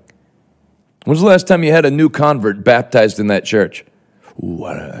you're doing. When's the last time you had a new convert baptized in that church? Ooh,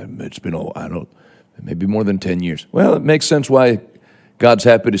 it's been, maybe more than 10 years. Well, it makes sense why God's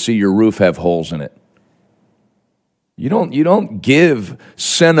happy to see your roof have holes in it. You don't give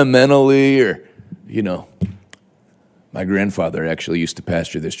sentimentally or, you know, my grandfather actually used to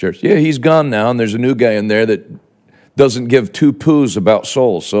pastor this church. Yeah, he's gone now, and there's a new guy in there that doesn't give two poos about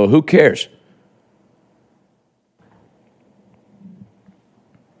souls, so who cares?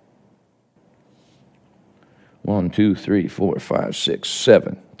 One, two, three, four, five, six,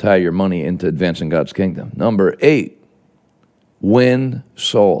 seven. Tie your money into advancing God's kingdom. Number 8, win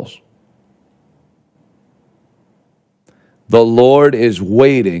souls. The Lord is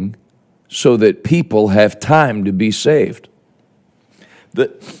waiting so that people have time to be saved.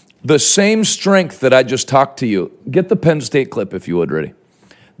 the same strength that I just talked to you, get the Penn State clip if you would, ready.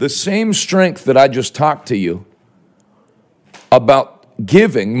 The same strength that I just talked to you about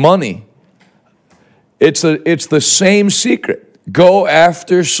giving money, it's the same secret. Go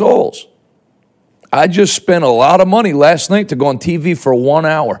after souls. I just spent a lot of money last night to go on TV for 1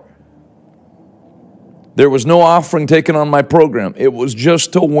 hour. There was no offering taken on my program. It was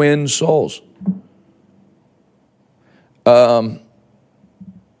just to win souls. What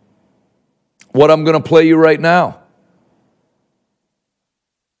I'm going to play you right now.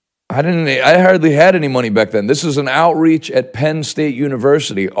 I hardly had any money back then. This is an outreach at Penn State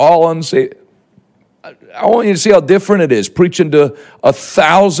University, all unsaved. I want you to see how different it is, preaching to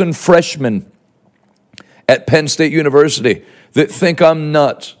 1,000 freshmen at Penn State University that think I'm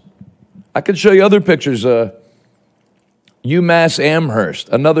nuts. I could show you other pictures. UMass Amherst,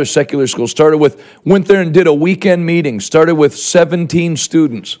 another secular school, went there and did a weekend meeting, started with 17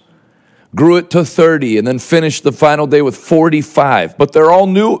 students. Grew it to 30 and then finished the final day with 45. But they're all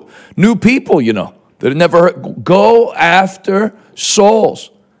new people, you know. That never heard. Go after souls.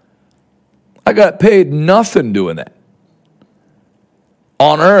 I got paid nothing doing that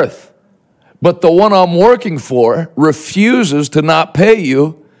on earth. But the one I'm working for refuses to not pay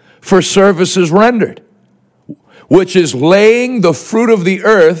you for services rendered, which is laying the fruit of the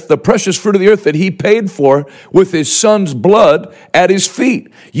earth, the precious fruit of the earth that he paid for with his son's blood at his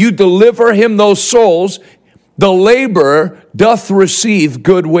feet. You deliver him those souls, the laborer doth receive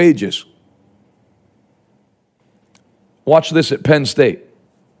good wages. Watch this at Penn State.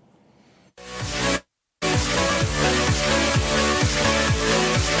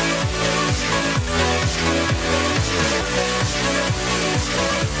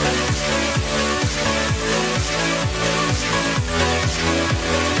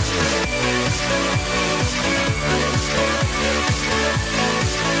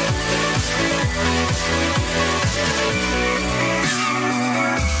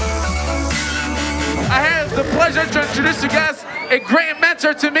 To introduce you guys a great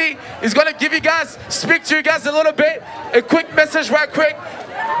mentor to me. He's going to speak to you guys a little bit. A quick message right quick.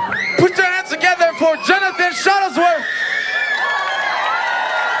 Put your hands together for Jonathan Shuttlesworth.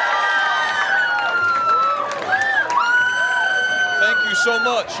 Thank you so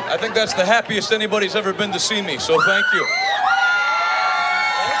much. I think that's the happiest anybody's ever been to see me, so thank you.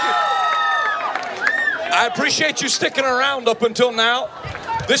 Thank you. I appreciate you sticking around up until now.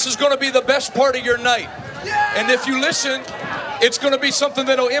 This is going to be the best part of your night. And if you listen, it's going to be something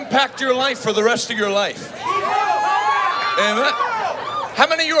that will impact your life for the rest of your life. Amen. How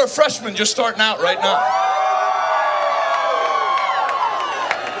many of you are freshmen just starting out right now?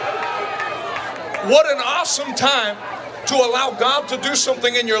 What an awesome time to allow God to do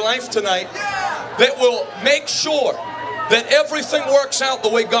something in your life tonight that will make sure that everything works out the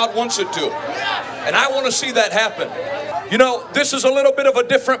way God wants it to. And I want to see that happen. You know, this is a little bit of a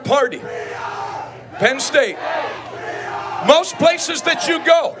different party. Penn State. Most places that you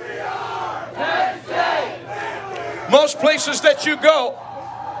go,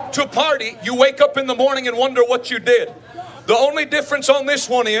 to party, you wake up in the morning and wonder what you did. The only difference on this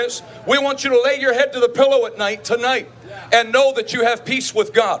one is we want you to lay your head to the pillow at night tonight and know that you have peace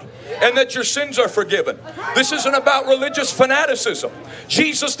with God and that your sins are forgiven. This isn't about religious fanaticism.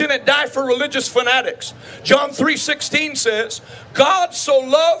 Jesus didn't die for religious fanatics. John 3:16 says, God so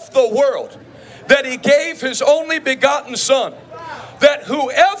loved the world that he gave his only begotten Son, that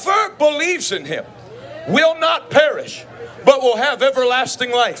whoever believes in him will not perish, but will have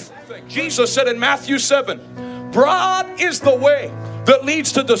everlasting life. Jesus said in Matthew 7, broad is the way that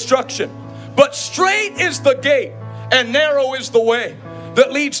leads to destruction, but straight is the gate, and narrow is the way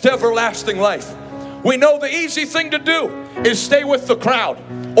that leads to everlasting life. We know the easy thing to do is stay with the crowd,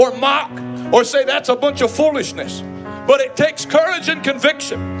 or mock, or say that's a bunch of foolishness. But it takes courage and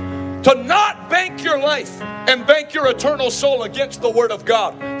conviction to not bank your life and bank your eternal soul against the Word of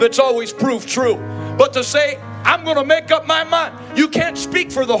God that's always proved true, but to say, I'm going to make up my mind. You can't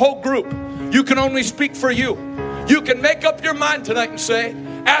speak for the whole group. You can only speak for you. You can make up your mind tonight and say,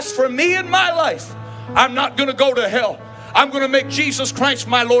 as for me and my life, I'm not going to go to hell. I'm going to make Jesus Christ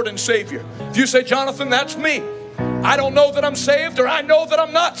my Lord and Savior. If you say, Jonathan, that's me. I don't know that I'm saved, or I know that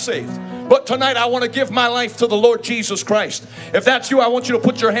I'm not saved. But tonight I want to give my life to the Lord Jesus Christ. If that's you, I want you to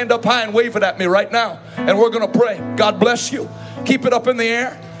put your hand up high and wave it at me right now. And we're going to pray. God bless you. Keep it up in the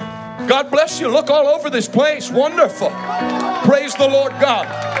air. God bless you. Look all over this place. Wonderful. Praise the Lord God.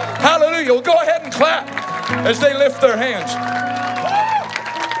 Hallelujah. Well, go ahead and clap as they lift their hands.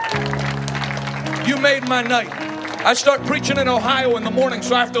 You made my night. I start preaching in Ohio in the morning,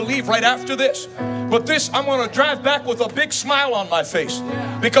 so I have to leave right after this. But this, I'm going to drive back with a big smile on my face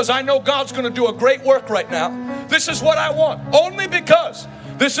because I know God's going to do a great work right now. This is what I want, only because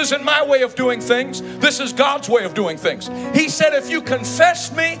this isn't my way of doing things. This is God's way of doing things. He said, if you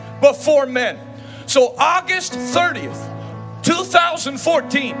confess me before men. So August 30th,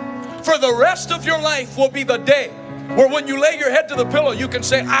 2014, for the rest of your life will be the day where when you lay your head to the pillow, you can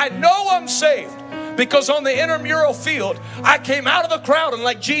say, I know I'm saved. Because on the intramural field, I came out of the crowd and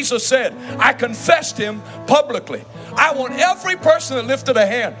like Jesus said, I confessed him publicly. I want every person that lifted a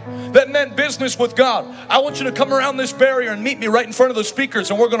hand that meant business with God. I want you to come around this barrier and meet me right in front of the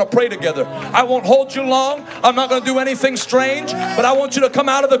speakers and we're going to pray together. I won't hold you long. I'm not going to do anything strange, but I want you to come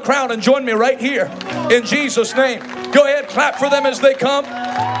out of the crowd and join me right here in Jesus' name. Go ahead, clap for them as they come.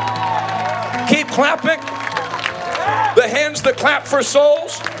 Keep clapping. The hands that clap for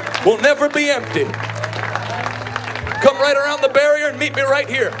souls will never be empty. Come right around the barrier and meet me right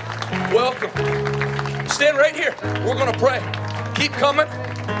here. Welcome. Stand right here. We're going to pray. Keep coming.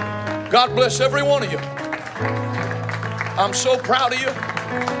 God bless every one of you. I'm so proud of you.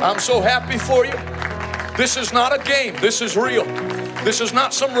 I'm so happy for you. This is not a game. This is real. This is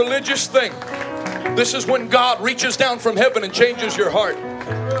not some religious thing. This is when God reaches down from heaven and changes your heart.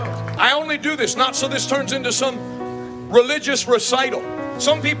 I only do this not so this turns into some religious recital.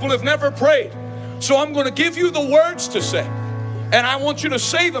 Some people have never prayed. So I'm going to give you the words to say. And I want you to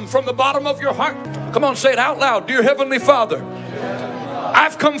say them from the bottom of your heart. Come on, say it out loud. Dear Heavenly Father,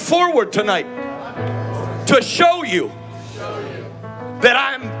 I've come forward tonight to show you that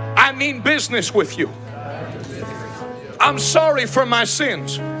I mean business with you. I'm sorry for my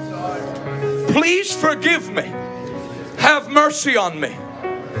sins. Please forgive me. Have mercy on me.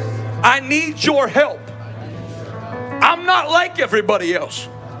 I need your help. I'm not like everybody else.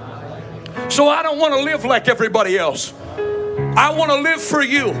 So I don't want to live like everybody else. I want to live for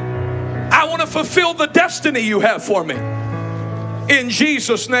you. I want to fulfill the destiny you have for me. In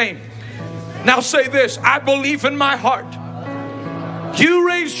Jesus' name. Now say this. I believe in my heart you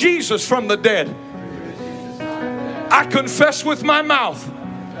raised Jesus from the dead. I confess with my mouth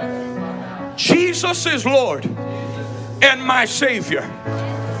Jesus is Lord and my Savior.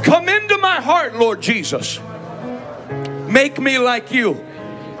 Come into my heart, Lord Jesus. Make me like you.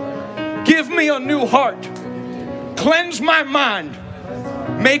 Give me a new heart. Cleanse my mind.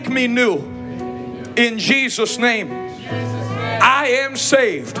 Make me new. In Jesus' name. I am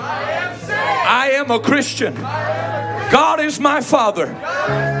saved. I am a Christian. God is my Father.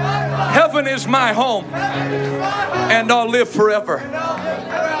 Heaven is my home. And I'll live forever.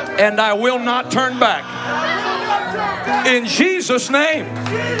 And I will not turn back. In Jesus' name.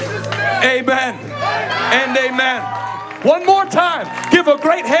 Amen and amen. One more time, give a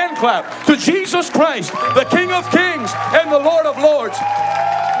great hand clap to Jesus Christ, the King of Kings and the Lord of Lords.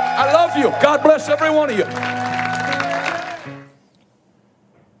 I love you. God bless every one of you.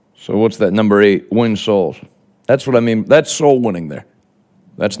 So what's that number 8? Win souls. That's what I mean. That's soul winning there.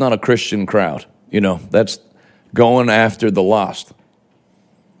 That's not a Christian crowd. You know, that's going after the lost.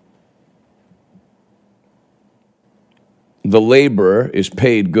 The laborer is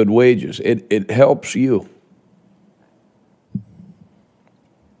paid good wages. It helps you.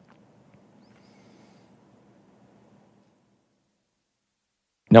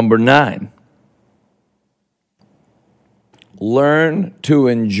 Number 9, learn to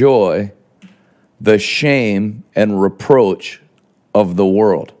enjoy the shame and reproach of the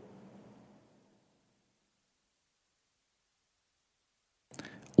world.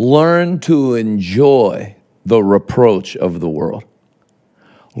 Learn to enjoy the reproach of the world.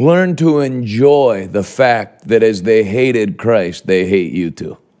 Learn to enjoy the fact that as they hated Christ, they hate you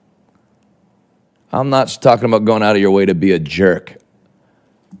too. I'm not talking about going out of your way to be a jerk.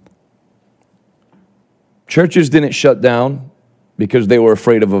 Churches didn't shut down because they were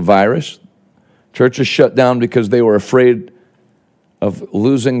afraid of a virus. Churches shut down because they were afraid of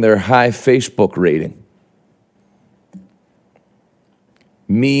losing their high Facebook rating.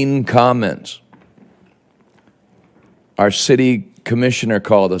 Mean comments. Our city commissioner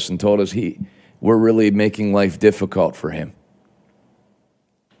called us and told us we're really making life difficult for him.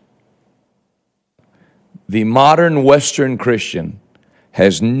 The modern Western Christian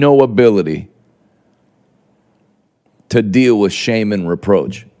has no ability to deal with shame and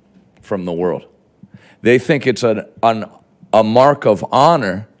reproach from the world. They think it's a mark of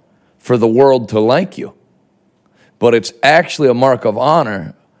honor for the world to like you. But it's actually a mark of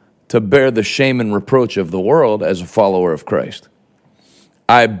honor to bear the shame and reproach of the world as a follower of Christ.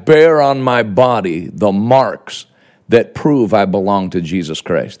 I bear on my body the marks that prove I belong to Jesus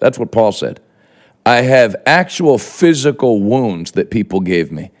Christ. That's what Paul said. I have actual physical wounds that people gave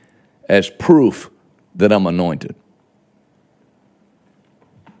me as proof that I'm anointed.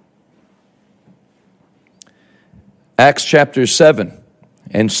 Acts chapter 7.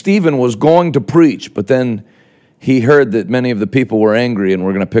 And Stephen was going to preach, but then he heard that many of the people were angry and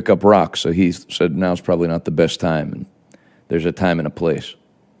were going to pick up rocks. So he said, now's probably not the best time. And there's a time and a place.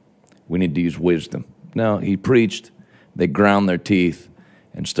 We need to use wisdom. No, he preached. They ground their teeth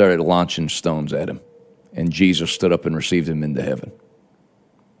and started launching stones at him. And Jesus stood up and received him into heaven.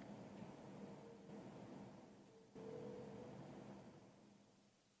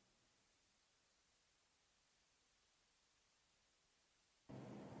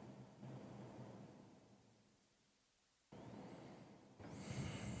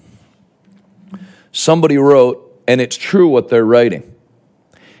 Somebody wrote, and it's true what they're writing,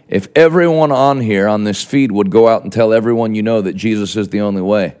 if everyone on here, on this feed, would go out and tell everyone you know that Jesus is the only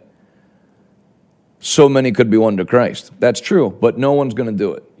way, so many could be won to Christ. That's true, but no one's going to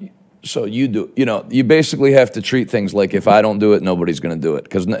do it. So you do. You know, you basically have to treat things like if I don't do it, nobody's going to do it,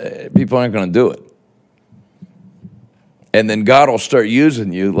 because people aren't going to do it. And then God will start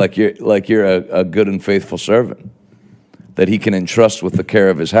using you like you're a good and faithful servant that he can entrust with the care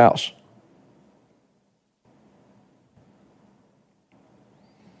of his house.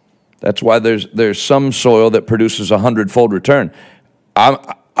 That's why there's some soil that produces 100-fold return.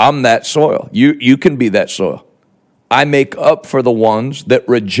 I'm that soil. You can be that soil. I make up for the ones that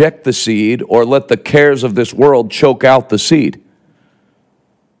reject the seed or let the cares of this world choke out the seed.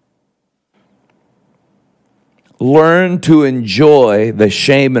 Learn to enjoy the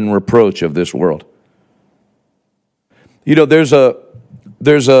shame and reproach of this world. You know, there's a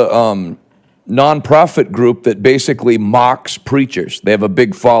nonprofit group that basically mocks preachers. They have a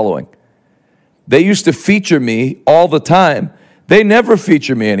big following. They used to feature me all the time. They never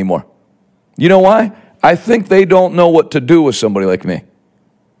feature me anymore. You know why? I think they don't know what to do with somebody like me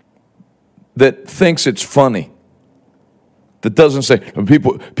that thinks it's funny, that doesn't say,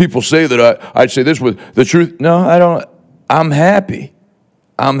 people say that I'd say this with the truth. No, I don't. I'm happy.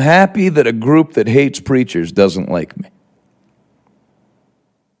 I'm happy that a group that hates preachers doesn't like me.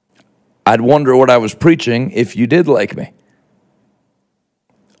 I'd wonder what I was preaching if you did like me.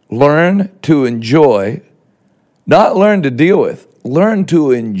 Learn to enjoy, not learn to deal with, learn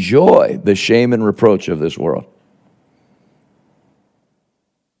to enjoy the shame and reproach of this world.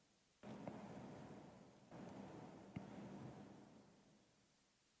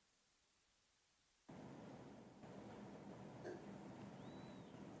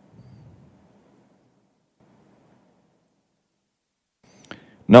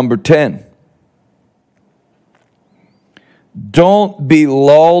 Number 10, don't be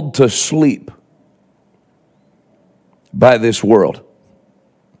lulled to sleep by this world.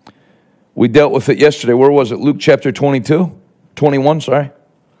 We dealt with it yesterday. Where was it? Luke chapter 21, sorry.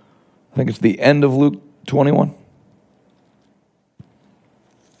 I think it's the end of Luke 21.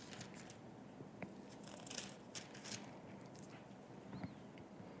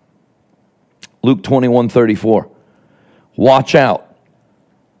 Luke 21:34. Watch out.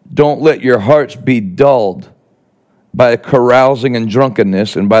 Don't let your hearts be dulled by carousing and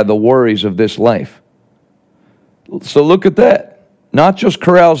drunkenness and by the worries of this life. So look at that. Not just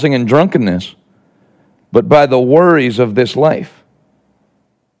carousing and drunkenness, but by the worries of this life.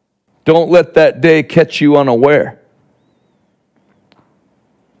 Don't let that day catch you unaware.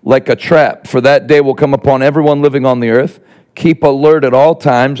 Like a trap, for that day will come upon everyone living on the earth. Keep alert at all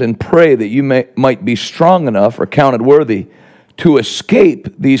times and pray that you might be strong enough or counted worthy to escape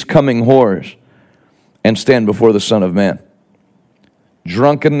these coming horrors and stand before the Son of Man.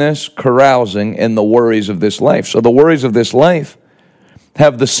 Drunkenness, carousing, and the worries of this life. So the worries of this life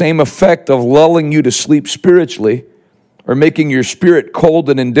have the same effect of lulling you to sleep spiritually or making your spirit cold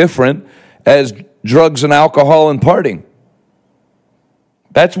and indifferent as drugs and alcohol and partying.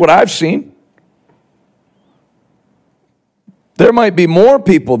 That's what I've seen. There might be more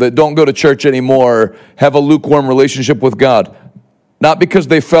people that don't go to church anymore or have a lukewarm relationship with God. Not because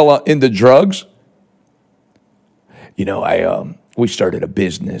they fell into drugs. You know, we started a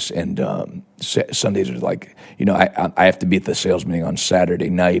business, and Sundays are like, you know, I have to be at the sales meeting on Saturday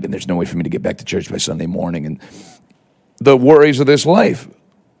night, and there's no way for me to get back to church by Sunday morning. And the worries of this life,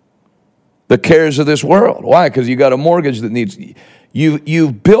 the cares of this world. Why? Because you got a mortgage that needs.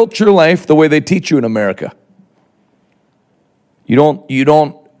 You've built your life the way they teach you in America. You don't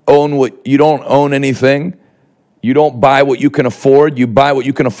own anything. You don't buy what you can afford. You buy what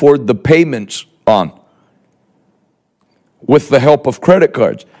you can afford the payments on with the help of credit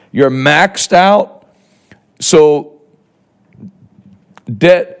cards. You're maxed out, so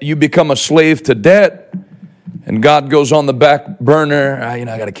debt, you become a slave to debt, and God goes on the back burner. I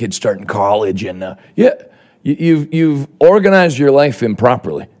got a kid starting college, and you've organized your life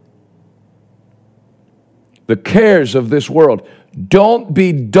improperly. The cares of this world. Don't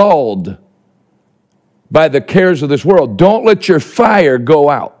be dulled by the cares of this world. Don't let your fire go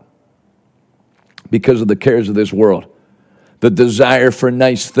out because of the cares of this world. The desire for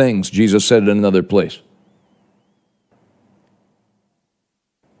nice things, Jesus said in another place.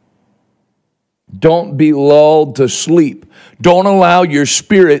 Don't be lulled to sleep. Don't allow your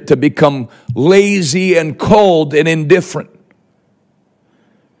spirit to become lazy and cold and indifferent.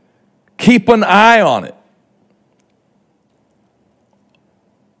 Keep an eye on it.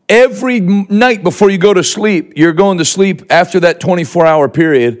 Every night before you go to sleep, you're going to sleep after that 24-hour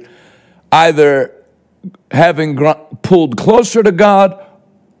period, either having pulled closer to God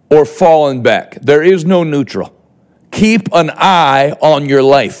or fallen back. There is no neutral. Keep an eye on your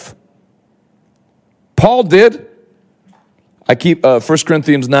life. Paul did. I keep 1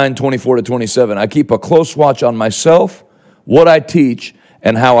 Corinthians 9:24-27. I keep a close watch on myself, what I teach,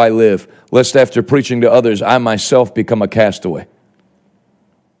 and how I live, lest after preaching to others, I myself become a castaway.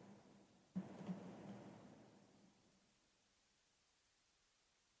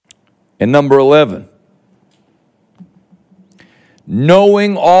 And number 11,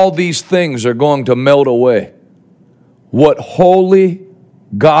 knowing all these things are going to melt away, what holy,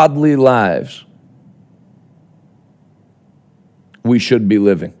 godly lives we should be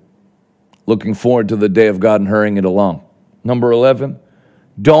living. Looking forward to the day of God and hurrying it along. Number 11,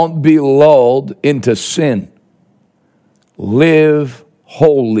 don't be lulled into sin. Live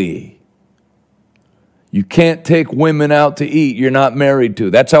holy. You can't take women out to eat you're not married to.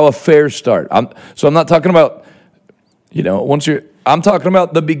 That's how affairs start. I'm not talking about, I'm talking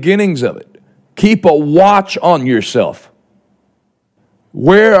about the beginnings of it. Keep a watch on yourself.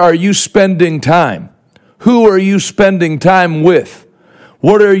 Where are you spending time? Who are you spending time with?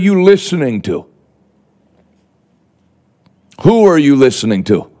 What are you listening to? Who are you listening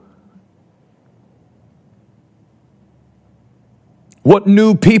to? What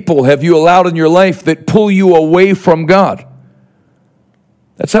new people have you allowed in your life that pull you away from God?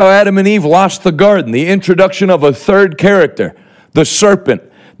 That's how Adam and Eve lost the garden. The introduction of a third character, the serpent,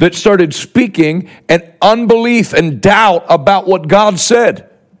 that started speaking and unbelief and doubt about what God said.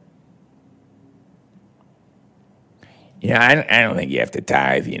 I don't think you have to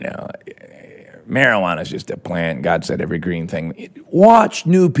tithe, Marijuana is just a plant. God said every green thing. Watch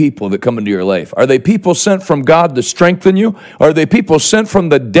new people that come into your life. Are they people sent from God to strengthen you? Or are they people sent from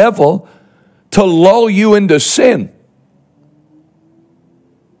the devil to lull you into sin?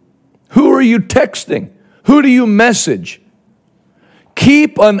 Who are you texting? Who do you message?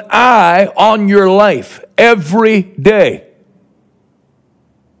 Keep an eye on your life every day.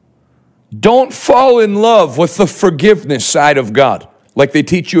 Don't fall in love with the forgiveness side of God like they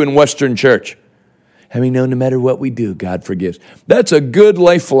teach you in Western church. No matter what we do, God forgives. That's a good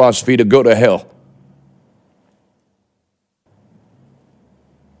life philosophy to go to hell.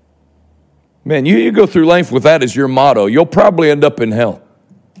 Man, you go through life with that as your motto, you'll probably end up in hell.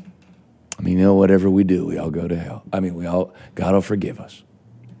 Whatever we do, we all go to hell. God will forgive us.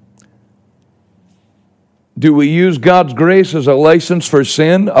 Do we use God's grace as a license for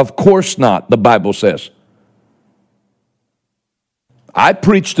sin? Of course not, the Bible says. I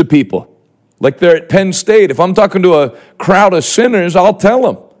preach to people. Like they're at Penn State. If I'm talking to a crowd of sinners, I'll tell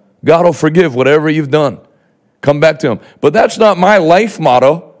them, God will forgive whatever you've done. Come back to him. But that's not my life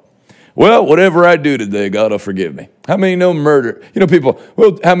motto. Well, whatever I do today, God will forgive me. How many know murder? People,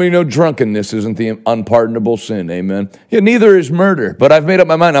 how many know drunkenness isn't the unpardonable sin? Amen. Yeah, neither is murder. But I've made up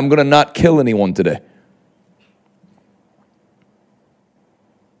my mind, I'm going to not kill anyone today.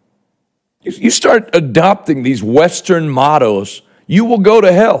 You start adopting these Western mottos, you will go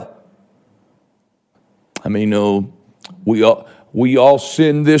to hell. We all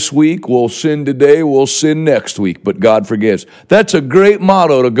sin this week, we'll sin today, we'll sin next week, but God forgives. That's a great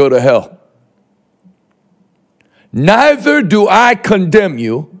motto to go to hell. Neither do I condemn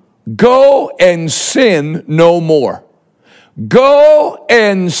you. Go and sin no more. Go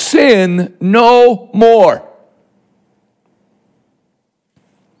and sin no more.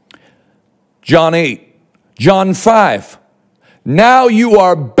 John 8, John 5. Now you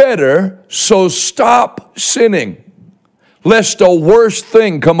are better, so stop sinning, lest a worse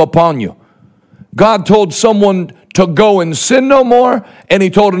thing come upon you. God told someone to go and sin no more, and he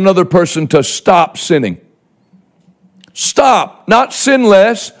told another person to stop sinning. Stop, not sin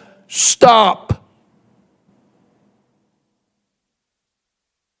less, stop.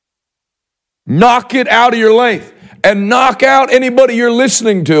 Knock it out of your life, and knock out anybody you're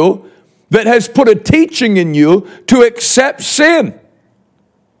listening to that has put a teaching in you to accept sin.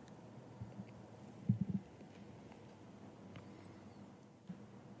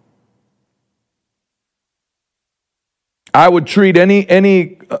 I would treat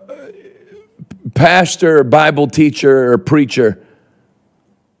any pastor or Bible teacher or preacher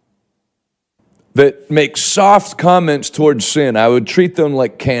that makes soft comments towards sin, I would treat them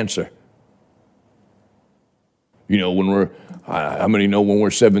like cancer. You know, how many know when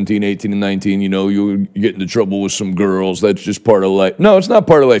we're 17, 18, and 19, you know, you get into trouble with some girls. That's just part of life. No, it's not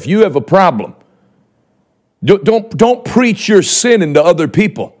part of life. You have a problem. Don't preach your sin into other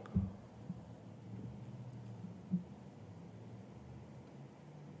people.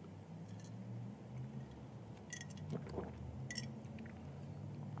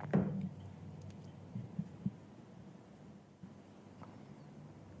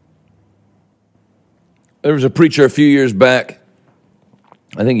 There was a preacher a few years back.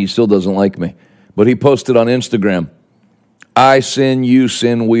 I think he still doesn't like me, but he posted on Instagram, "I sin, you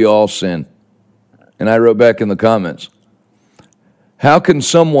sin, we all sin." And I wrote back in the comments, how can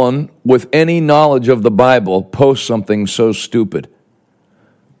someone with any knowledge of the Bible post something so stupid?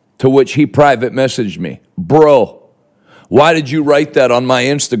 To which he private messaged me, "Bro, why did you write that on my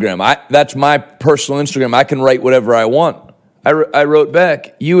Instagram? That's my personal Instagram. I can write whatever I want." I wrote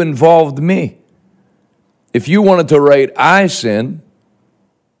back, "You involved me. If you wanted to write, 'I sin,'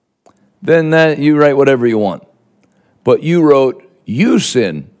 then that you write whatever you want. But you wrote, 'You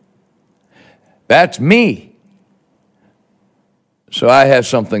sin.' That's me. So I have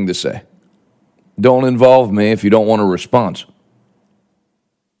something to say. Don't involve me if you don't want a response."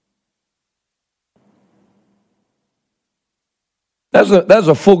 That's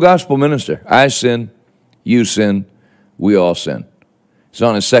a full gospel minister. I sin, you sin, we all sin. He's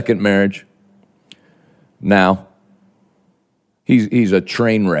on his second marriage. Now, he's a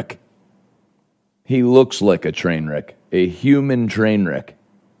train wreck. He looks like a train wreck, a human train wreck.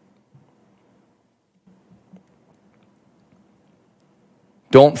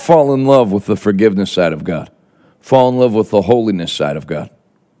 Don't fall in love with the forgiveness side of God. Fall in love with the holiness side of God.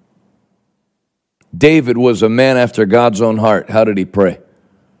 David was a man after God's own heart. How did he pray?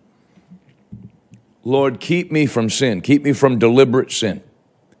 "Lord, keep me from sin. Keep me from deliberate sin."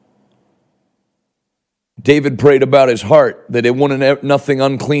 David prayed about his heart, that nothing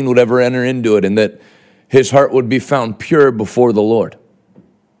unclean would ever enter into it, and that his heart would be found pure before the Lord.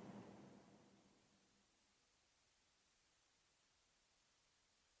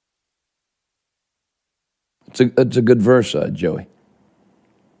 It's a good verse, Joey.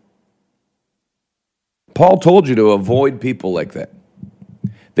 Paul told you to avoid people like that.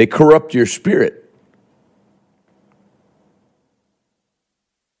 They corrupt your spirit.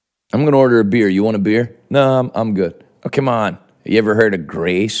 I'm going to order a beer. You want a beer? No, I'm good. Oh, come on. You ever heard of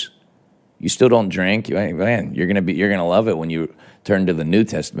grace? You still don't drink? Man, you're going to love it when you turn to the New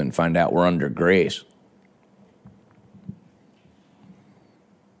Testament and find out we're under grace.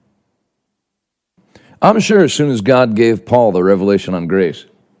 I'm sure as soon as God gave Paul the revelation on grace,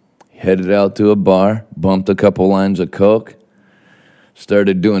 he headed out to a bar, bumped a couple lines of coke,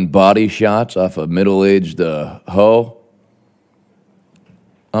 started doing body shots off a middle-aged hoe.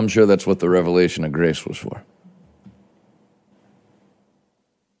 I'm sure that's what the revelation of grace was for.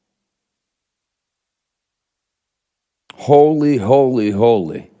 Holy, holy,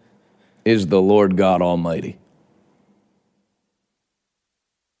 holy is the Lord God Almighty.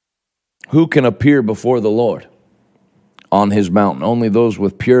 Who can appear before the Lord on his mountain? Only those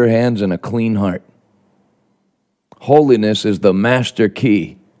with pure hands and a clean heart. Holiness is the master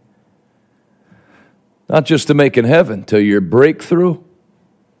key, not just to making heaven, to your breakthrough,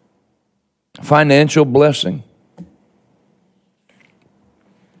 financial blessing.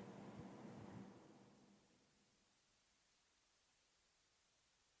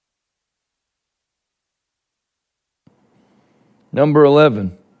 Number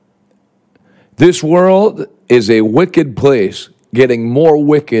 11. This world is a wicked place, getting more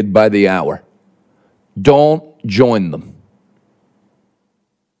wicked by the hour. Don't join them.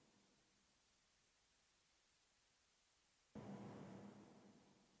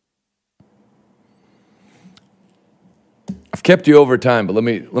 I've kept you over time, but let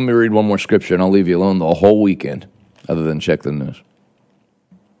me read one more scripture and I'll leave you alone the whole weekend, other than check the news.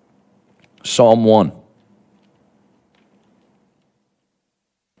 Psalm 1.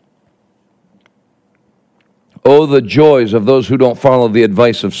 Oh, the joys of those who don't follow the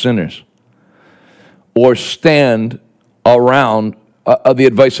advice of sinners, or stand around the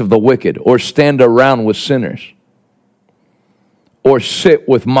advice of the wicked, or stand around with sinners, or sit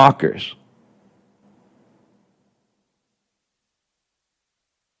with mockers.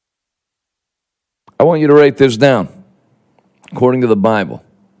 I want you to write this down. According to the Bible,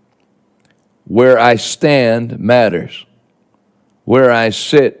 where I stand matters. Where I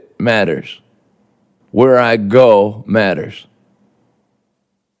sit matters. Where I go matters.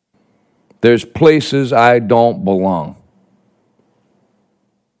 There's places I don't belong.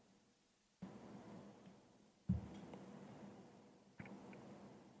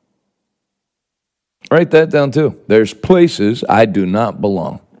 Write that down too. There's places I do not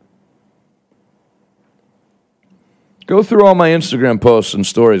belong. Go through all my Instagram posts and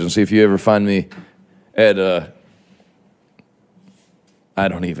stories and see if you ever find me at, I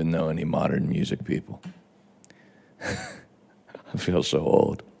don't even know any modern music people. I feel so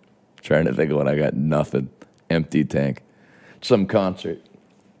old. Trying to think of when I got nothing. Empty tank. Some concert.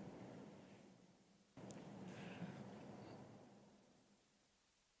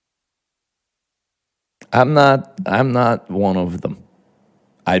 I'm not one of them.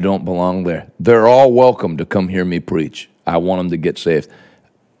 I don't belong there. They're all welcome to come hear me preach. I want them to get saved.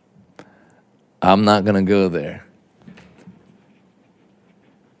 I'm not going to go there.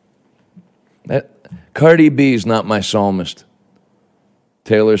 Cardi B is not my psalmist.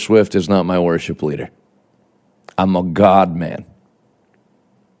 Taylor Swift is not my worship leader. I'm a God man.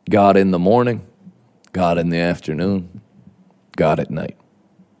 God in the morning, God in the afternoon, God at night.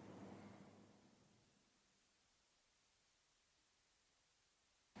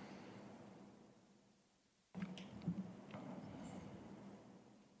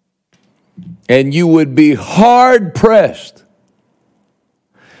 And you would be hard-pressed.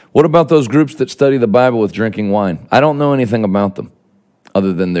 What about those groups that study the Bible with drinking wine? I don't know anything about them,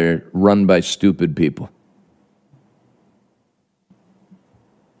 other than they're run by stupid people.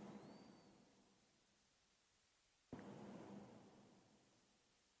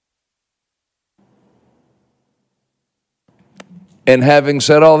 And having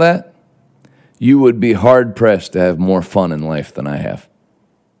said all that, you would be hard-pressed to have more fun in life than I have.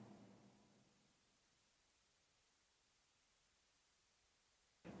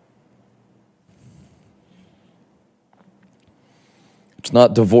 It's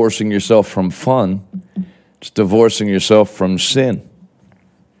not divorcing yourself from fun. It's divorcing yourself from sin.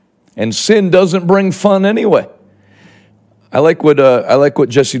 And sin doesn't bring fun anyway. I like what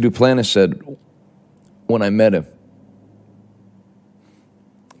Jesse Duplantis said when I met him.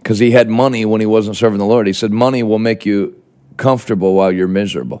 Because he had money when he wasn't serving the Lord. He said, money will make you comfortable while you're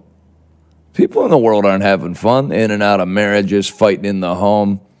miserable. People in the world aren't having fun. In and out of marriages, fighting in the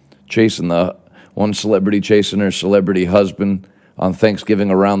home, chasing one celebrity chasing her celebrity husband on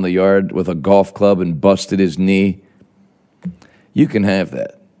Thanksgiving around the yard with a golf club and busted his knee. You can have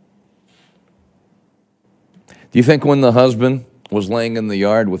that. Do you think when the husband was laying in the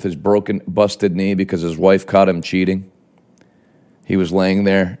yard with his busted knee because his wife caught him cheating, he was laying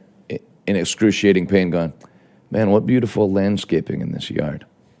there in excruciating pain going, man, what beautiful landscaping in this yard.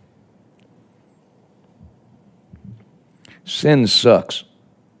 Sin sucks.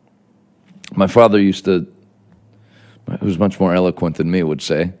 My father who's much more eloquent than me, would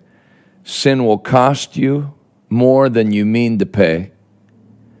say, sin will cost you more than you mean to pay.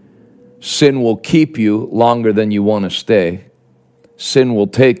 Sin will keep you longer than you want to stay. Sin will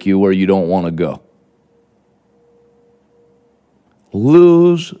take you where you don't want to go.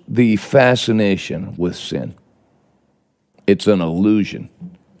 Lose the fascination with sin. It's an illusion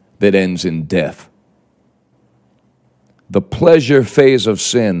that ends in death. The pleasure phase of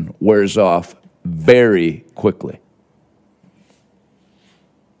sin wears off very quickly.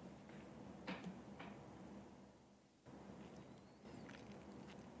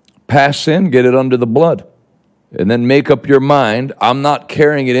 Past sin, get it under the blood. And then make up your mind, I'm not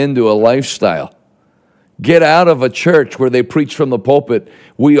carrying it into a lifestyle. Get out of a church where they preach from the pulpit,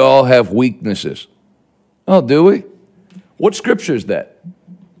 we all have weaknesses. Oh, do we? What scripture is that?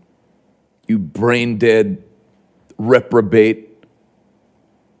 You brain-dead reprobate.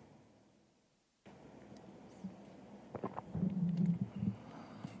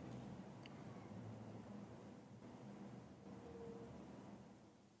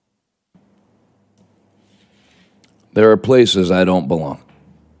 There are places I don't belong.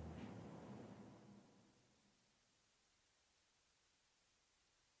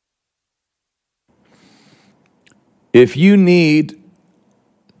 If you need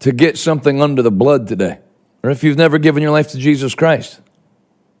to get something under the blood today, or if you've never given your life to Jesus Christ,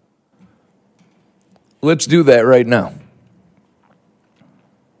 let's do that right now.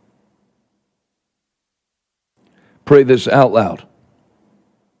 Pray this out loud.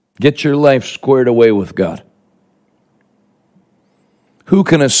 Get your life squared away with God. Who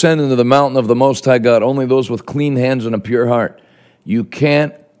can ascend into the mountain of the Most High God? Only those with clean hands and a pure heart. You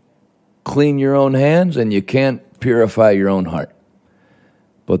can't clean your own hands and you can't purify your own heart.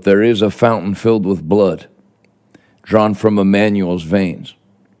 But there is a fountain filled with blood drawn from Emmanuel's veins.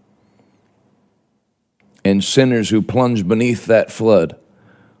 And sinners who plunge beneath that flood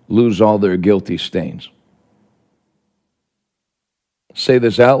lose all their guilty stains. Say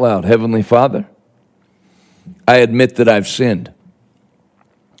this out loud. Heavenly Father, I admit that I've sinned.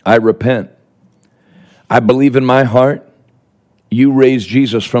 I repent. I believe in my heart you raised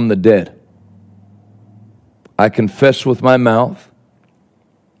Jesus from the dead. I confess with my mouth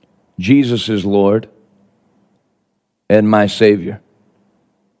Jesus is Lord and my Savior.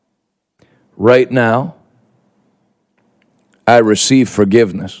 Right now, I receive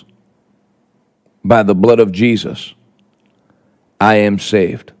forgiveness. By the blood of Jesus, I am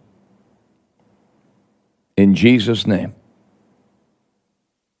saved. In Jesus' name,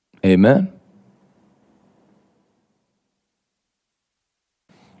 amen.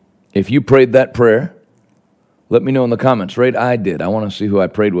 If you prayed that prayer, let me know in the comments. Right, I did. I want to see who I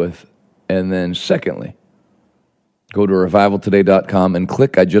prayed with. And then secondly, go to revivaltoday.com and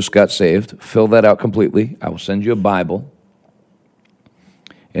click I just got saved. Fill that out completely. I will send you a Bible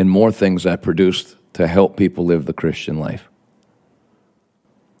and more things I produced to help people live the Christian life.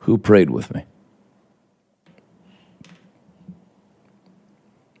 Who prayed with me?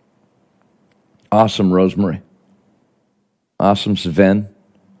 Awesome, Rosemary. Awesome, Sven.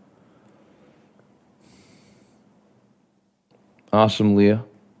 Awesome, Leah.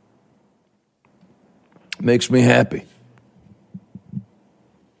 Makes me happy.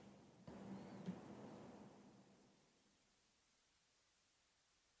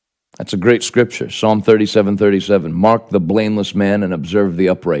 That's a great scripture, Psalm 37:37. Mark the blameless man and observe the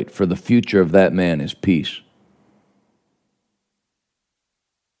upright, for the future of that man is peace.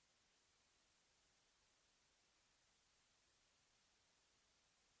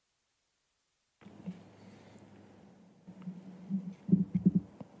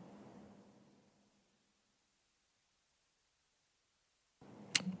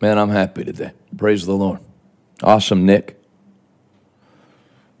 Man, I'm happy today. Praise the Lord. Awesome, Nick.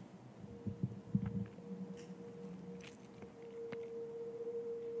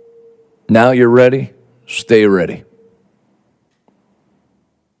 Now you're ready. Stay ready.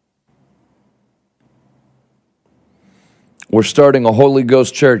 We're starting a Holy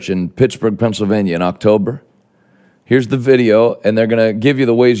Ghost church in Pittsburgh, Pennsylvania in October. Here's the video, and they're going to give you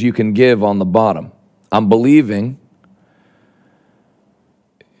the ways you can give on the bottom. I'm believing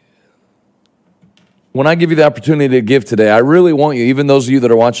when I give you the opportunity to give today, I really want you, even those of you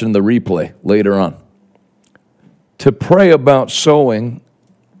that are watching the replay later on, to pray about sowing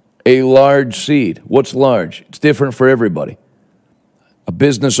a large seed. What's large? It's different for everybody. A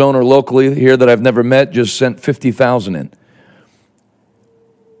business owner locally here that I've never met just sent $50,000 in.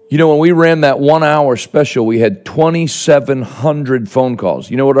 You know, when we ran that 1 hour special, we had 2,700 phone calls.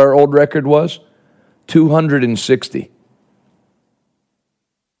 You know what our old record was? 260.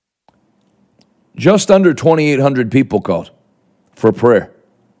 Just under 2,800 people called for prayer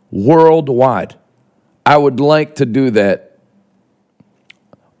worldwide. I would like to do that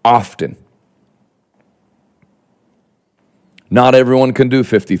often. Not everyone can do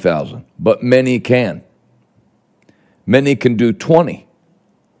 50,000, but many can. Many can do 20K.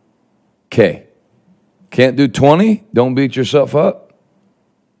 Can't do 20? Don't beat yourself up.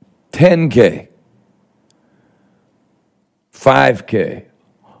 10K. 5K.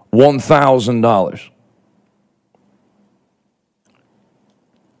 $1,000.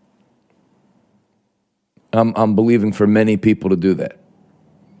 I'm believing for many people to do that.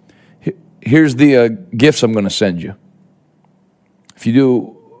 Here's the gifts I'm going to send you. If you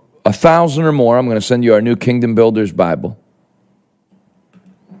do 1,000 or more, I'm going to send you our new Kingdom Builders Bible.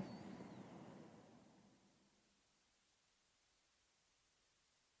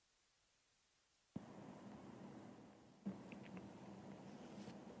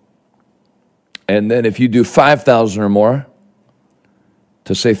 And then if you do 5,000 or more,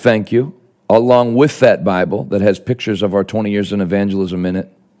 to say thank you, along with that Bible that has pictures of our 20 years in evangelism in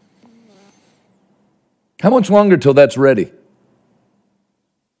it. How much longer till that's ready?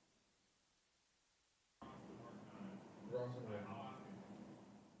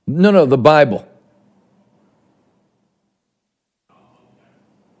 No, the Bible.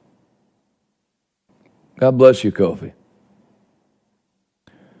 God bless you, Kofi.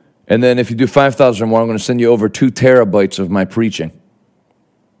 And then if you do 5,000 or more, I'm going to send you over 2 terabytes of my preaching.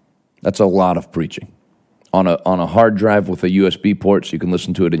 That's a lot of preaching. On a hard drive with a USB port so you can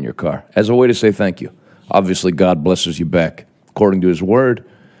listen to it in your car. As a way to say thank you. Obviously, God blesses you back according to His Word.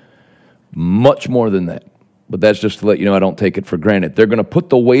 Much more than that. But that's just to let you know I don't take it for granted. They're going to put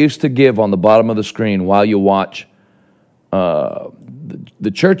the ways to give on the bottom of the screen while you watch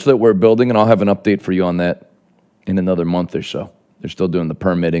the church that we're building, and I'll have an update for you on that in another month or so. They're still doing the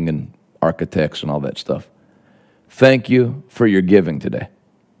permitting and architects and all that stuff. Thank you for your giving today.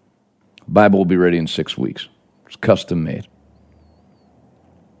 Bible will be ready in 6 weeks. It's custom made.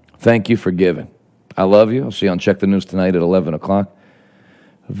 Thank you for giving. I love you. I'll see you on Check the News tonight at 11 o'clock.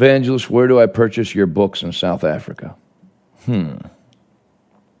 Evangelist, where do I purchase your books in South Africa?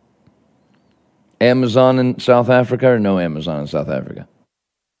 Amazon in South Africa or no Amazon in South Africa?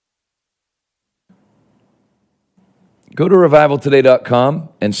 Go to revivaltoday.com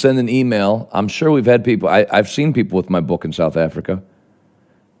and send an email. I'm sure we've had people, I've seen people with my book in South Africa.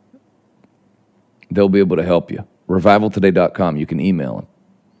 They'll be able to help you. Revivaltoday.com, you can email them.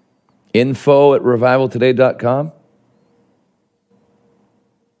 info@revivaltoday.com.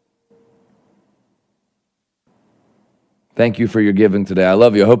 Thank you for your giving today. I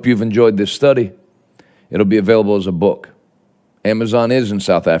love you. I hope you've enjoyed this study. It'll be available as a book. Amazon is in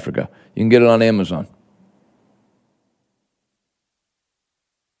South Africa. You can get it on Amazon.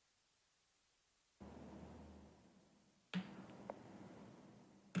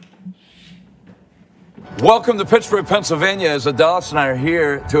 Welcome to Pittsburgh, Pennsylvania, as Adalis and I are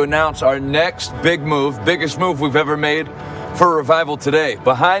here to announce our next big move, biggest move we've ever made for Revival Today.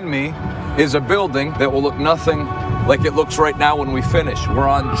 Behind me is a building that will look nothing like it looks right now when we finish. We're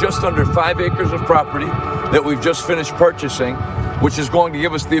on just under 5 acres of property that we've just finished purchasing, which is going to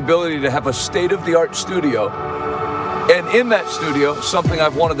give us the ability to have a state-of-the-art studio. And in that studio, something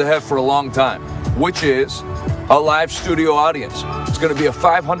I've wanted to have for a long time, which is a live studio audience. It's going to be a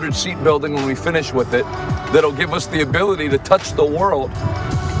 500-seat building when we finish with it that'll give us the ability to touch the world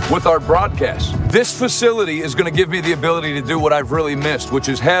with our broadcasts. This facility is going to give me the ability to do what I've really missed, which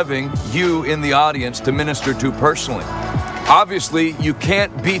is having you in the audience to minister to personally. Obviously, you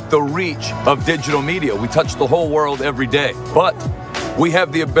can't beat the reach of digital media. We touch the whole world every day. But we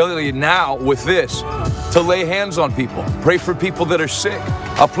have the ability now with this to lay hands on people, pray for people that are sick,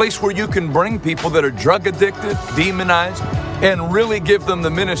 a place where you can bring people that are drug addicted, demonized, and really give them the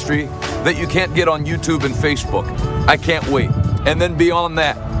ministry that you can't get on YouTube and Facebook. I can't wait. And then beyond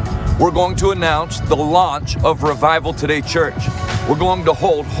that, we're going to announce the launch of Revival Today Church. We're going to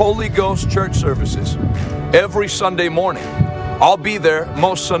hold Holy Ghost church services every Sunday morning. I'll be there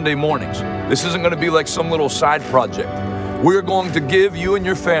most Sunday mornings. This isn't going to be like some little side project. We're going to give you and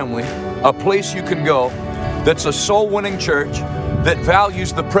your family a place you can go that's a soul-winning church that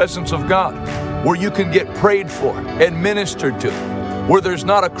values the presence of God, where you can get prayed for and ministered to, where there's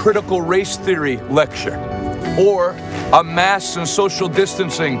not a critical race theory lecture or a mask and social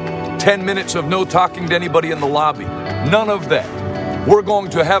distancing 10 minutes of no talking to anybody in the lobby. None of that. We're going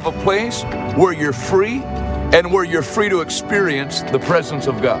to have a place where you're free and where you're free to experience the presence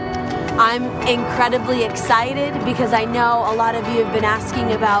of God. I'm incredibly excited because I know a lot of you have been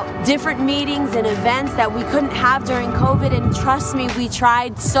asking about different meetings and events that we couldn't have during COVID, and trust me, we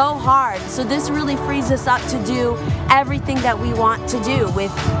tried so hard. So this really frees us up to do everything that we want to do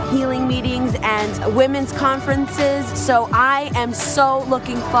with healing meetings and women's conferences. So I am so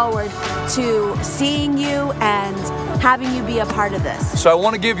looking forward to seeing you and having you be a part of this. So I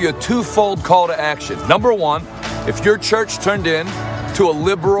want to give you a twofold call to action. Number one, if your church turned in to a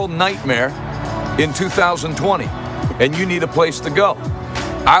liberal nightmare in 2020 and you need a place to go,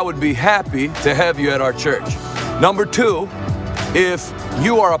 I would be happy to have you at our church. Number two, if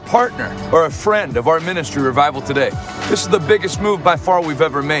you are a partner or a friend of our ministry, Revival Today, this is the biggest move by far we've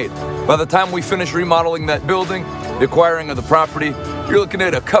ever made. By the time we finish remodeling that building, the acquiring of the property, you're looking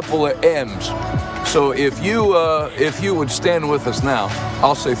at a couple of M's. So if you would stand with us now,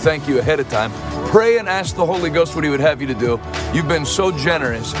 I'll say thank you ahead of time. Pray and ask the Holy Ghost what He would have you to do. You've been so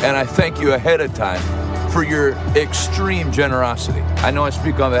generous, and I thank you ahead of time for your extreme generosity. I know I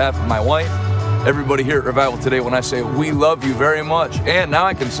speak on behalf of my wife, everybody here at Revival Today, when I say we love you very much. And now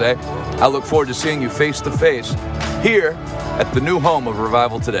I can say I look forward to seeing you face to face here at the new home of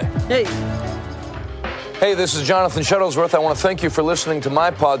Revival Today. Hey, this is Jonathan Shuttlesworth. I want to thank you for listening to my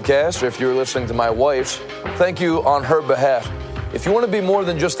podcast, or if you're listening to my wife's, thank you on her behalf. If you want to be more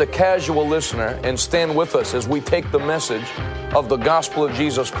than just a casual listener and stand with us as we take the message of the gospel of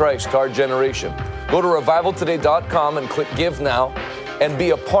Jesus Christ to our generation, go to revivaltoday.com and click Give Now and be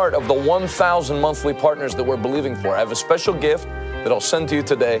a part of the 1,000 monthly partners that we're believing for. I have a special gift that I'll send to you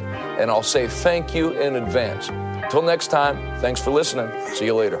today, and I'll say thank you in advance. Until next time, thanks for listening. See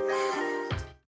you later.